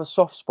do have a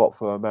soft spot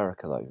for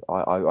America though.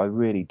 I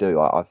really do.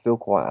 I feel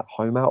quite at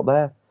home out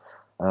there,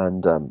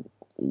 and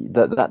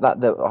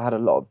that I had a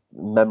lot of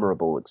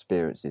memorable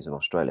experiences in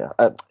Australia,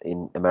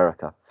 in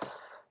America.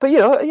 But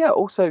yeah.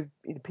 Also,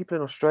 people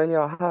in Australia.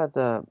 I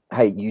had.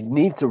 Hey, you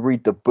need to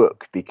read the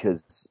book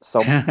because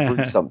someone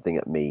threw something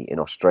at me in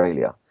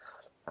Australia,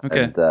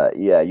 Okay. and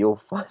yeah, you'll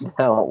find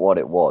out what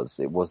it was.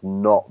 It was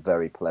not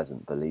very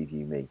pleasant, believe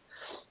you me.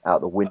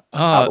 Out the window.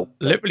 Out the window.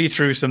 Literally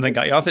threw something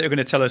at you. I thought you were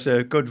going to tell us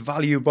a good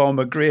value bomb,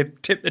 a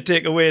great tip to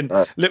take away, and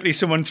literally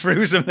someone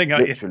threw something at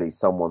you. Literally,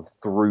 someone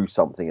threw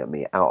something at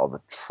me out of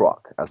a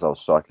truck as I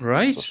was cycling to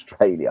Right.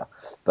 Australia.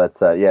 But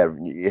yeah,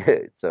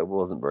 so it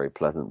wasn't very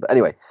pleasant. But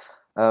anyway,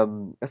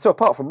 so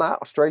apart from that,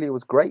 Australia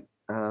was great.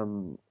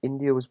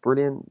 India was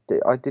brilliant.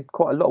 I did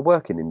quite a lot of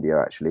work in India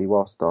actually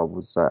whilst I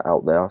was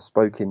out there. I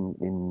spoke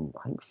in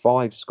I think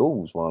 5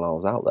 schools while I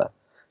was out there.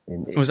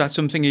 Was that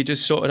something you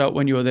just sorted out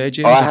when you were there,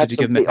 James, I or did had you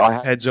give them I a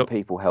had heads some up?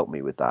 people help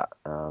me with that.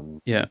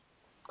 Yeah.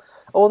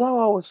 Although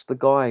I was the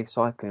guy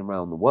cycling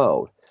around the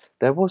world,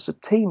 there was a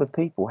team of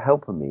people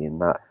helping me in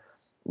that.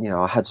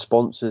 I had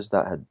sponsors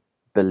that had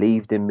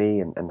believed in me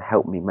and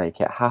helped me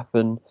make it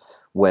happen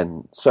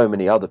when so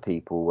many other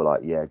people were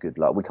like, yeah, good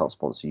luck. We can't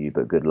sponsor you,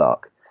 but good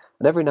luck.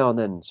 And every now and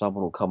then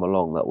someone will come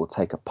along that will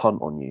take a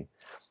punt on you.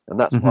 And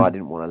that's why I Hmm.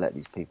 didn't want to let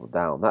these people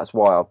down. That's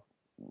why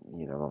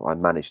I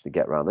managed to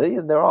get around.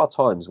 There are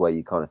times where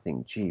you kind of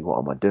think, gee, what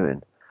am I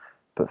doing?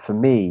 But for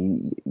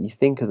me, you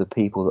think of the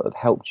people that have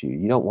helped you.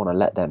 You don't want to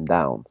let them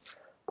down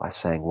by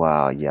saying,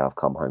 "Wow, yeah, I've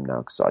come home now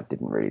because I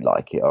didn't really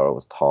like it, or I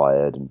was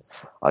tired and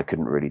I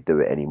couldn't really do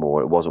it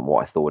anymore. It wasn't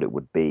what I thought it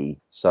would be."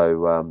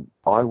 So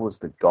I was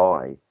the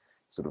guy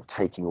sort of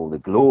taking all the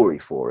glory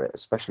for it,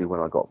 especially when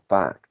I got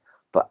back.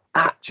 But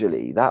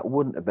actually, that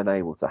wouldn't have been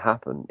able to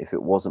happen if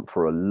it wasn't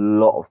for a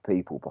lot of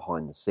people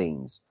behind the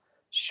scenes.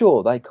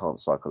 Sure, they can't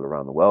cycle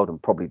around the world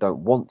and probably don't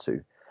want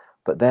to,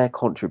 but their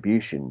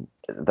contribution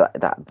that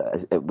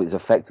it was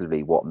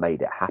effectively what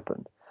made it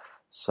happen.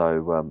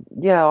 So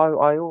yeah,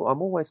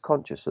 I'm always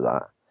conscious of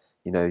that.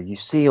 You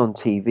see on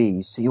TV,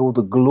 you see all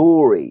the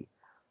glory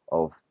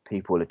of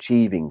people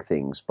achieving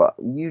things, but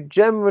you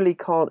generally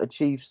can't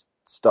achieve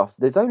stuff.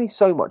 There's only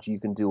so much you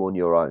can do on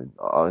your own.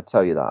 I'll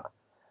tell you that.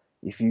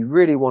 If you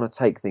really want to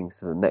take things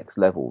to the next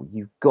level,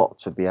 you've got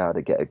to be able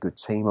to get a good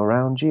team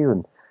around you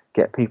and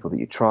get people that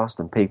you trust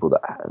and people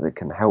that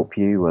can help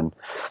you. And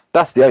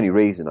that's the only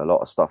reason a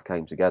lot of stuff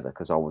came together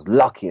because I was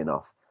lucky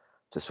enough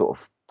to sort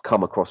of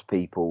come across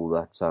people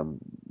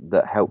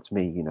that helped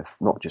me,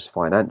 not just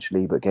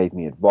financially, but gave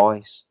me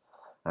advice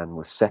and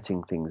was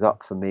setting things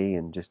up for me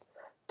and just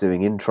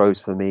doing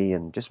intros for me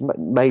and just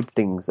made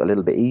things a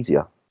little bit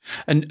easier.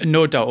 And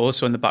no doubt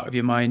also in the back of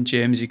your mind,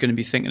 James, you're going to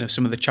be thinking of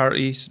some of the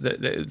charities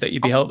that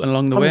you'd be helping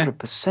along the way.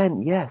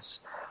 100%,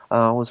 yes.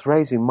 I was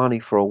raising money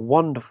for a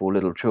wonderful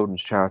little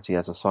children's charity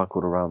as I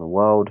cycled around the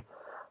world,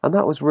 and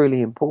that was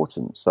really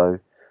important. So,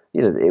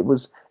 it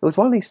was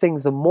one of these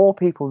things. The more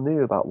people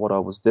knew about what I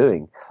was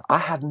doing, I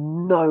had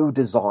no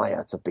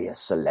desire to be a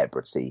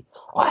celebrity.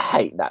 I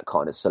hate that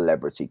kind of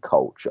celebrity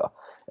culture.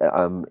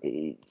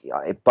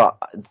 But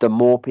the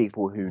more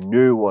people who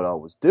knew what I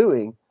was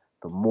doing,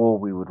 the more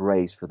we would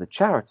raise for the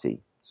charity.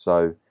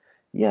 So,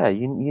 yeah,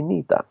 you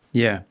need that.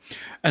 Yeah.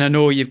 And I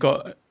know you've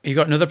got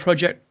another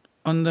project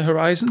on the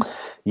horizon.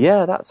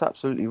 Yeah, that's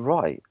absolutely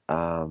right.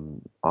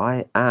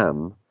 I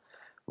am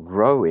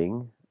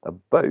rowing a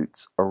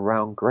boat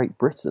around Great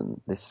Britain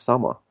this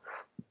summer,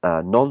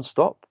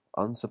 non-stop,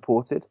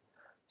 unsupported.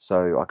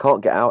 So I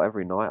can't get out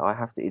every night. I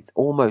have to. It's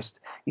almost.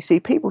 You see,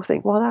 people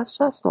think, well, that's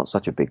not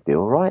such a big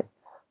deal, right?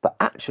 But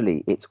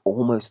actually, it's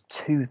almost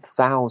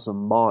 2,000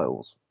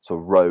 miles to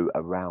row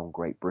around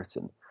Great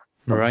Britain.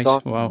 I'm Right. Wow.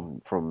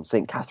 starting from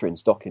St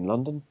Catherine's Dock in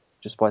London,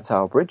 just by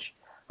Tower Bridge,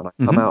 and I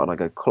come out Hmm. and I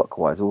go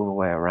clockwise all the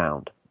way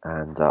around,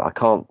 and I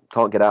can't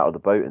get out of the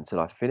boat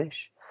until I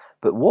finish.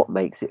 But what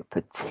makes it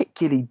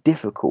particularly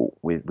difficult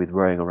with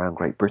rowing around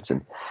Great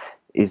Britain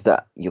is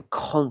that you're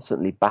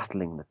constantly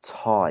battling the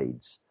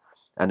tides,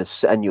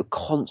 and you're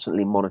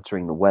constantly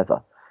monitoring the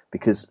weather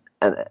because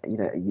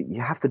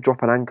you have to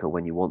drop an anchor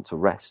when you want to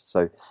rest.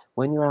 So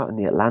when you're out in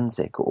the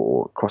Atlantic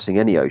or crossing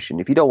any ocean,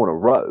 if you don't want to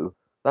row,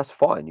 that's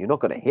fine. You're not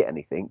going to hit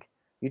anything.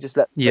 You just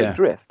let the boat Yeah.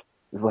 drift.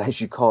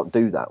 Whereas you can't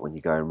do that when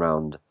you're going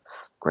around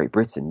Great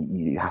Britain.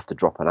 You have to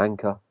drop an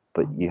anchor,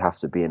 but you have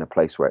to be in a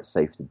place where it's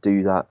safe to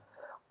do that.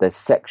 There's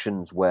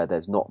sections where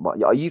there's not much.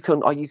 You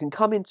can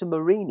come into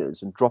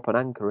marinas and drop an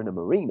anchor in a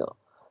marina,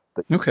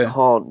 but you Okay.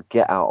 can't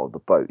get out of the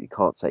boat. You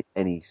can't take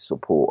any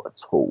support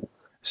at all.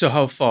 So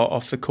how far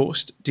off the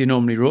coast do you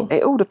normally row?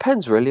 It all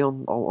depends really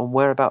on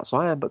whereabouts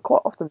I am, but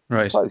quite often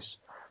Right. close.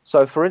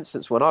 So, for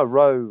instance, when I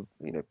row,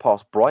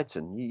 past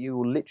Brighton, you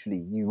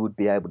would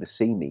be able to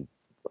see me,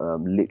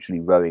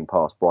 literally rowing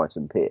past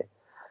Brighton Pier,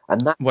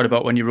 and that. What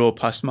about when you row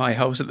past my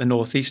house at the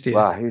northeast here?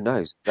 Well, who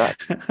knows?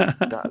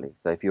 Exactly.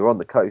 So if you're on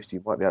the coast,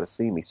 you might be able to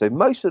see me. So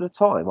most of the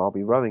time, I'll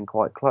be rowing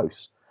quite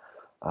close.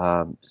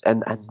 And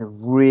the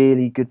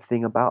really good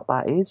thing about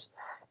that is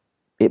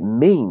it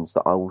means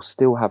that I will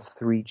still have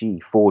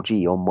 3G,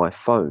 4G on my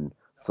phone.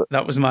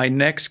 That was my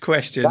next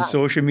question,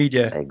 social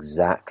media.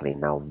 Exactly.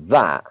 Now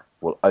that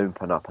will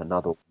open up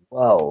another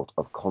world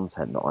of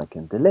content that I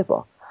can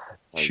deliver.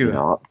 So, Sure.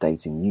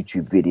 Updating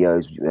YouTube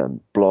videos,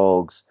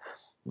 blogs,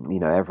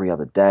 every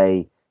other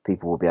day.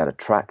 People will be able to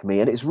track me.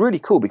 And it's really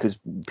cool because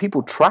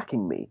people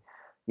tracking me,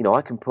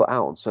 I can put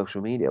out on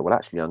social media, well,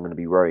 actually, I'm going to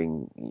be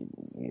rowing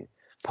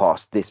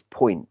past this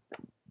point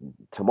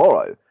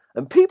tomorrow.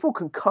 And people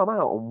can come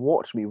out and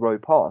watch me row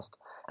past.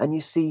 And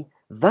you see,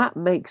 that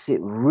makes it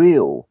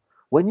real.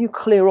 When you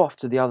clear off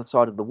to the other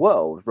side of the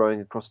world,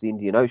 rowing across the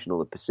Indian Ocean or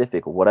the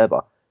Pacific or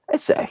whatever,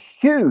 it's a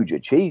huge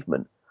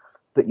achievement.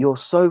 But you're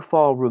so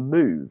far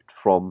removed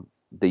from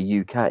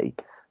the UK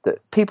that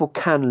people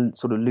can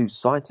sort of lose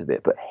sight of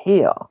it. But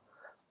here,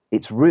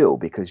 it's real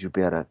because you'll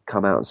be able to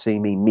come out and see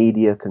me.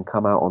 Media can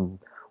come out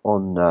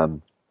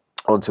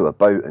onto a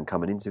boat and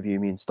come and interview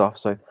me and stuff.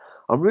 So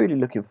I'm really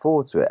looking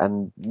forward to it.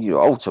 And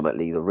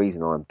ultimately, the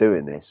reason I'm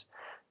doing this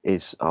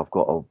is I've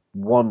got a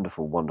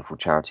wonderful, wonderful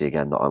charity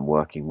again that I'm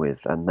working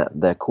with, and that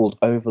they're called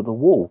Over the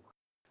Wall.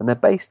 And they're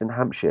based in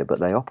Hampshire, but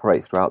they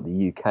operate throughout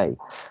the UK.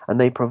 And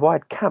they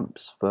provide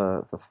camps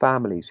for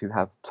families who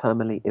have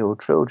terminally ill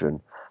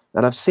children.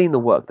 And I've seen the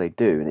work they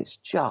do, and it's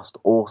just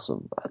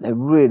awesome. They're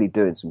really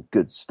doing some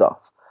good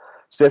stuff.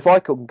 So if I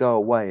can go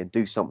away and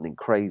do something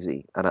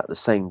crazy and at the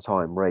same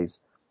time raise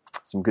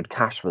some good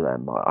cash for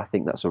them, I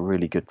think that's a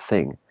really good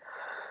thing.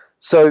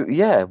 So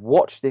yeah,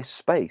 watch this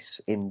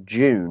space in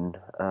June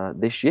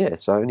this year.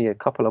 So only a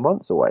couple of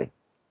months away.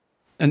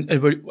 And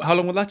how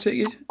long will that take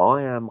you?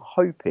 I am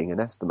hoping and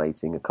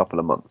estimating a couple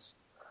of months,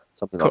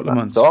 something like Couple of that.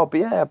 months. So I'll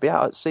be out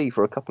at sea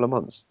for a couple of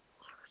months.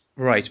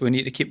 Right, we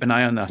need to keep an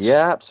eye on that.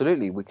 Yeah,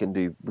 absolutely. We can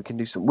do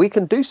some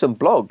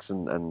blogs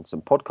and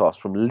some podcasts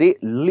from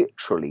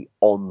literally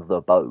on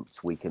the boat.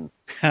 The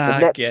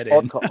next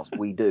podcast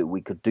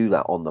we could do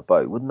that on the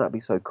boat. Wouldn't that be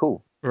so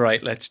cool?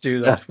 Right, let's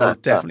do that. We'll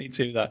definitely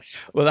do that.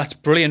 Well, that's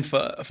brilliant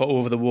for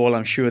Over the Wall.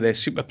 I'm sure they're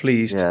super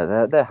pleased.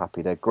 Yeah, they're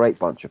happy. They're a great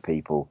bunch of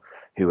people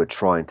who are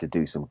trying to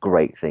do some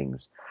great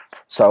things.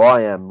 So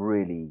I am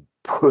really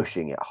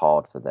pushing it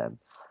hard for them.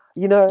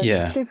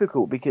 It's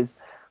difficult because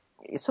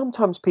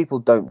sometimes people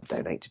don't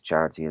donate to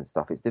charity and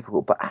stuff. It's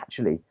difficult, but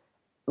actually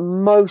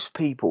most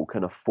people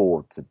can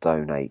afford to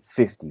donate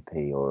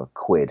 50p or a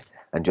quid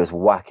and just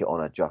whack it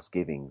on a Just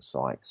Giving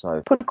site.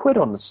 So put a quid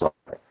on the site,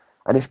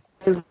 and if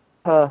every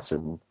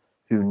person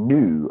who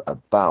knew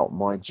about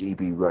my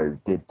GB Road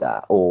did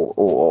that,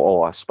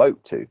 or I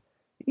spoke to,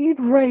 you'd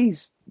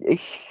raise a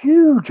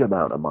huge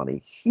amount of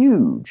money,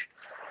 huge.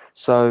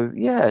 So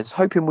yeah, it's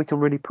hoping we can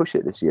really push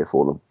it this year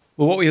for them.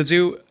 Well, what we'll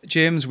do,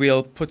 James,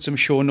 we'll put some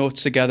show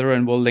notes together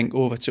and we'll link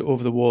over to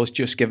Over the Wall's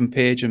Just Giving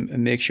page and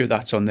make sure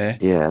that's on there.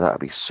 Yeah, that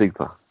would be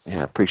super.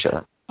 Yeah, appreciate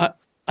that.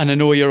 And I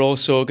know you're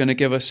also going to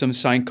give us some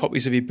signed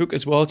copies of your book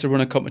as well to run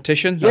a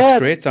competition. That's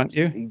great, thank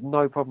you.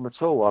 No problem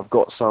at all. I've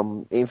got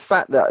some. In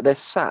fact, they're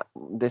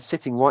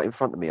sitting right in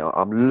front of me.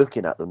 I'm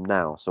looking at them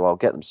now, so I'll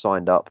get them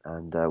signed up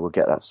and we'll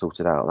get that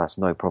sorted out. That's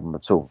no problem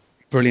at all.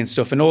 Brilliant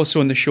stuff. And also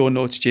in the show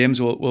notes,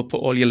 James, we'll put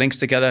all your links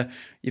together.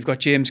 You've got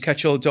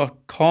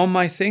jamesketchell.com,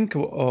 I think,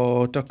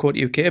 or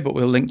 .co.uk, but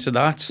we'll link to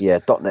that. Yeah,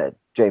 .net,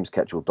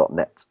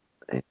 jamesketchell.net.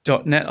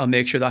 .net, I'll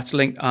make sure that's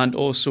linked. And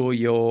also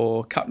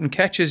your Captain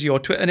Ketch is your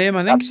Twitter name,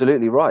 I think?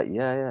 Absolutely right,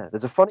 yeah.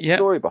 There's a funny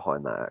story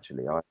behind that,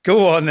 actually.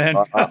 Go on, then.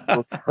 I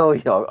will tell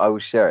you, I will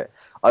share it.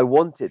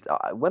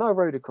 When I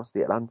rowed across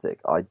the Atlantic,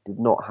 I did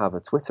not have a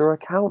Twitter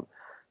account.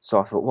 So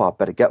I thought, well, I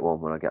better get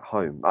one when I get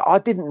home. I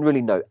didn't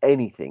really know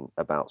anything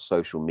about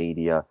social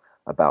media,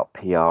 about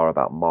PR,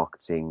 about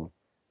marketing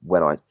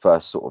when I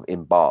first sort of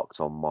embarked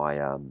on my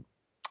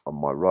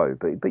row.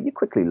 But you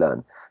quickly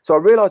learn. So I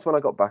realised when I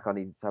got back I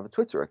needed to have a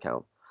Twitter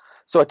account.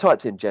 So I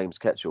typed in James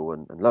Ketchell,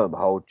 and lo and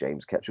behold,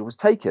 James Ketchell was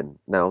taken.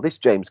 Now, this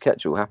James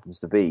Ketchell happens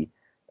to be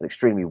an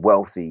extremely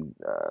wealthy,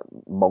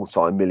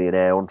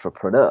 multi-millionaire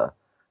entrepreneur.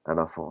 And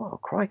I thought, oh,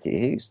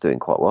 crikey, he's doing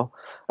quite well.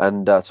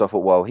 And so I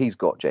thought, well, he's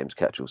got James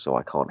Ketchell, so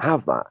I can't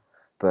have that.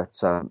 but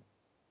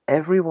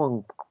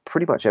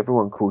pretty much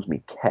everyone calls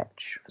me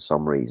Ketch for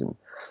some reason.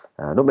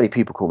 Not many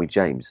people call me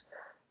James.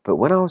 But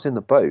when I was in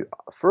the boat,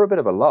 for a bit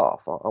of a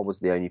laugh, I was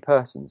the only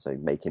person, so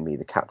making me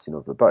the captain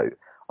of the boat,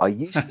 I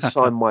used to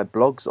sign my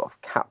blogs off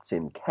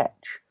Captain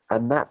Ketch.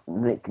 And that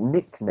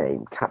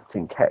nickname,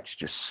 Captain Ketch,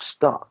 just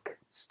stuck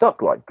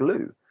like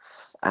glue.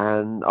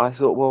 And I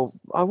thought, well,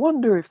 I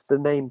wonder if the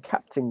name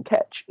Captain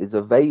Ketch is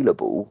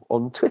available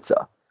on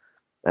Twitter.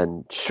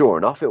 And sure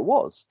enough, it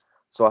was.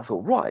 So I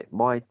thought, right,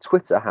 my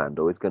Twitter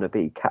handle is going to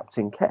be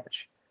Captain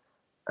Ketch.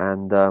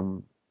 And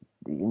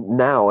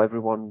now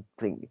everyone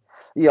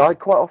I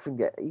quite often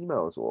get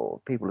emails or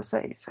people to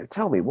say, so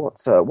tell me,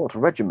 what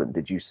regiment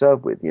did you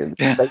serve with?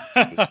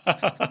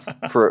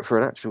 For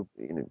an actual,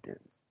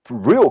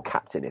 real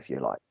captain, if you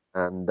like.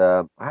 And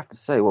I have to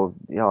say, well,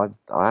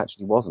 I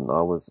actually wasn't.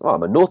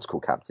 I'm a nautical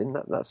captain.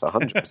 That's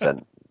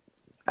 100%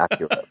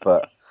 accurate.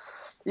 But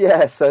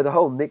yeah, so the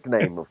whole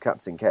nickname of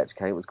Captain Ketch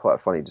came. It was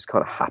quite funny. It just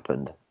kind of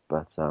happened.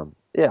 But I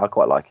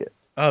quite like it.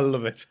 I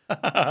love it.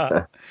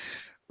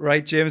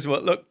 Right, James.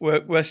 Well, look,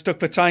 we're stuck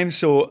for time,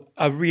 so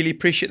I really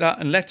appreciate that.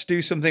 And let's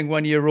do something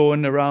when you're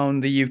rowing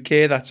around the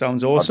UK. That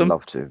sounds awesome. I'd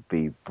love to.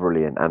 Be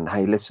brilliant. And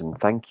hey, listen,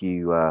 thank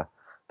you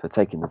for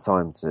taking the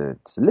time to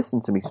listen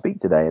to me speak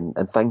today.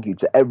 And thank you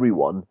to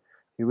everyone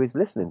who is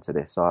listening to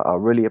this. I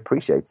really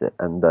appreciate it.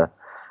 And at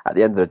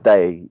the end of the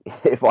day,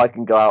 if I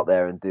can go out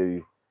there and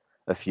do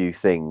a few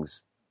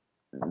things,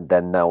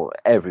 then now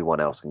everyone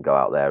else can go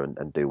out there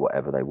and do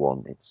whatever they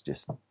want. It's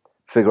just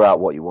figure out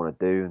what you want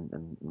to do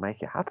and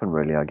make it happen,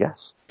 really, I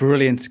guess.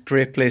 Brilliant.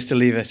 Great place to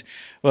leave it.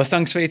 Well,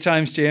 thanks for your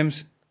time,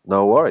 James.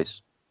 No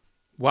worries.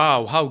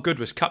 Wow, how good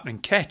was Captain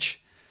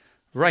Ketch?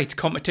 Right,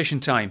 competition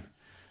time.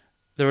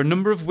 There are a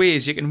number of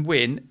ways you can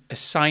win a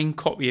signed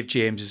copy of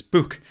James's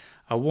book.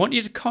 I want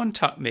you to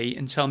contact me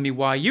and tell me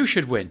why you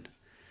should win.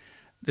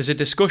 There's a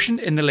discussion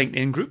in the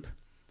LinkedIn group.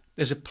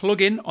 There's a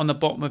plug-in on the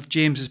bottom of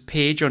James's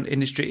page on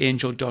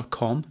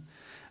industryangel.com.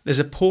 There's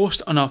a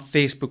post on our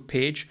Facebook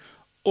page,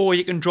 or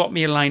you can drop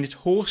me a line at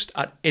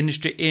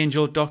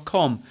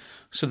host@industryangel.com.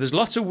 So there's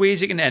lots of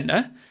ways you can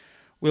enter.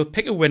 We'll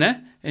pick a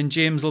winner and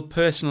James will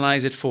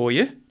personalise it for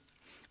you.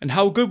 And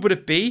how good would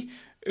it be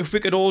if we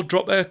could all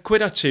drop a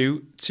quid or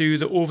two to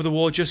the Over the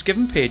Wall Just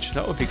Given page?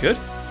 That would be good.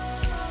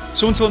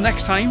 So until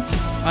next time,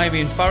 I'm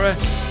Ian Farrer,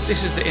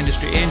 this is the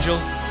Industry Angel,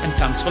 and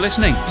thanks for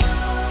listening.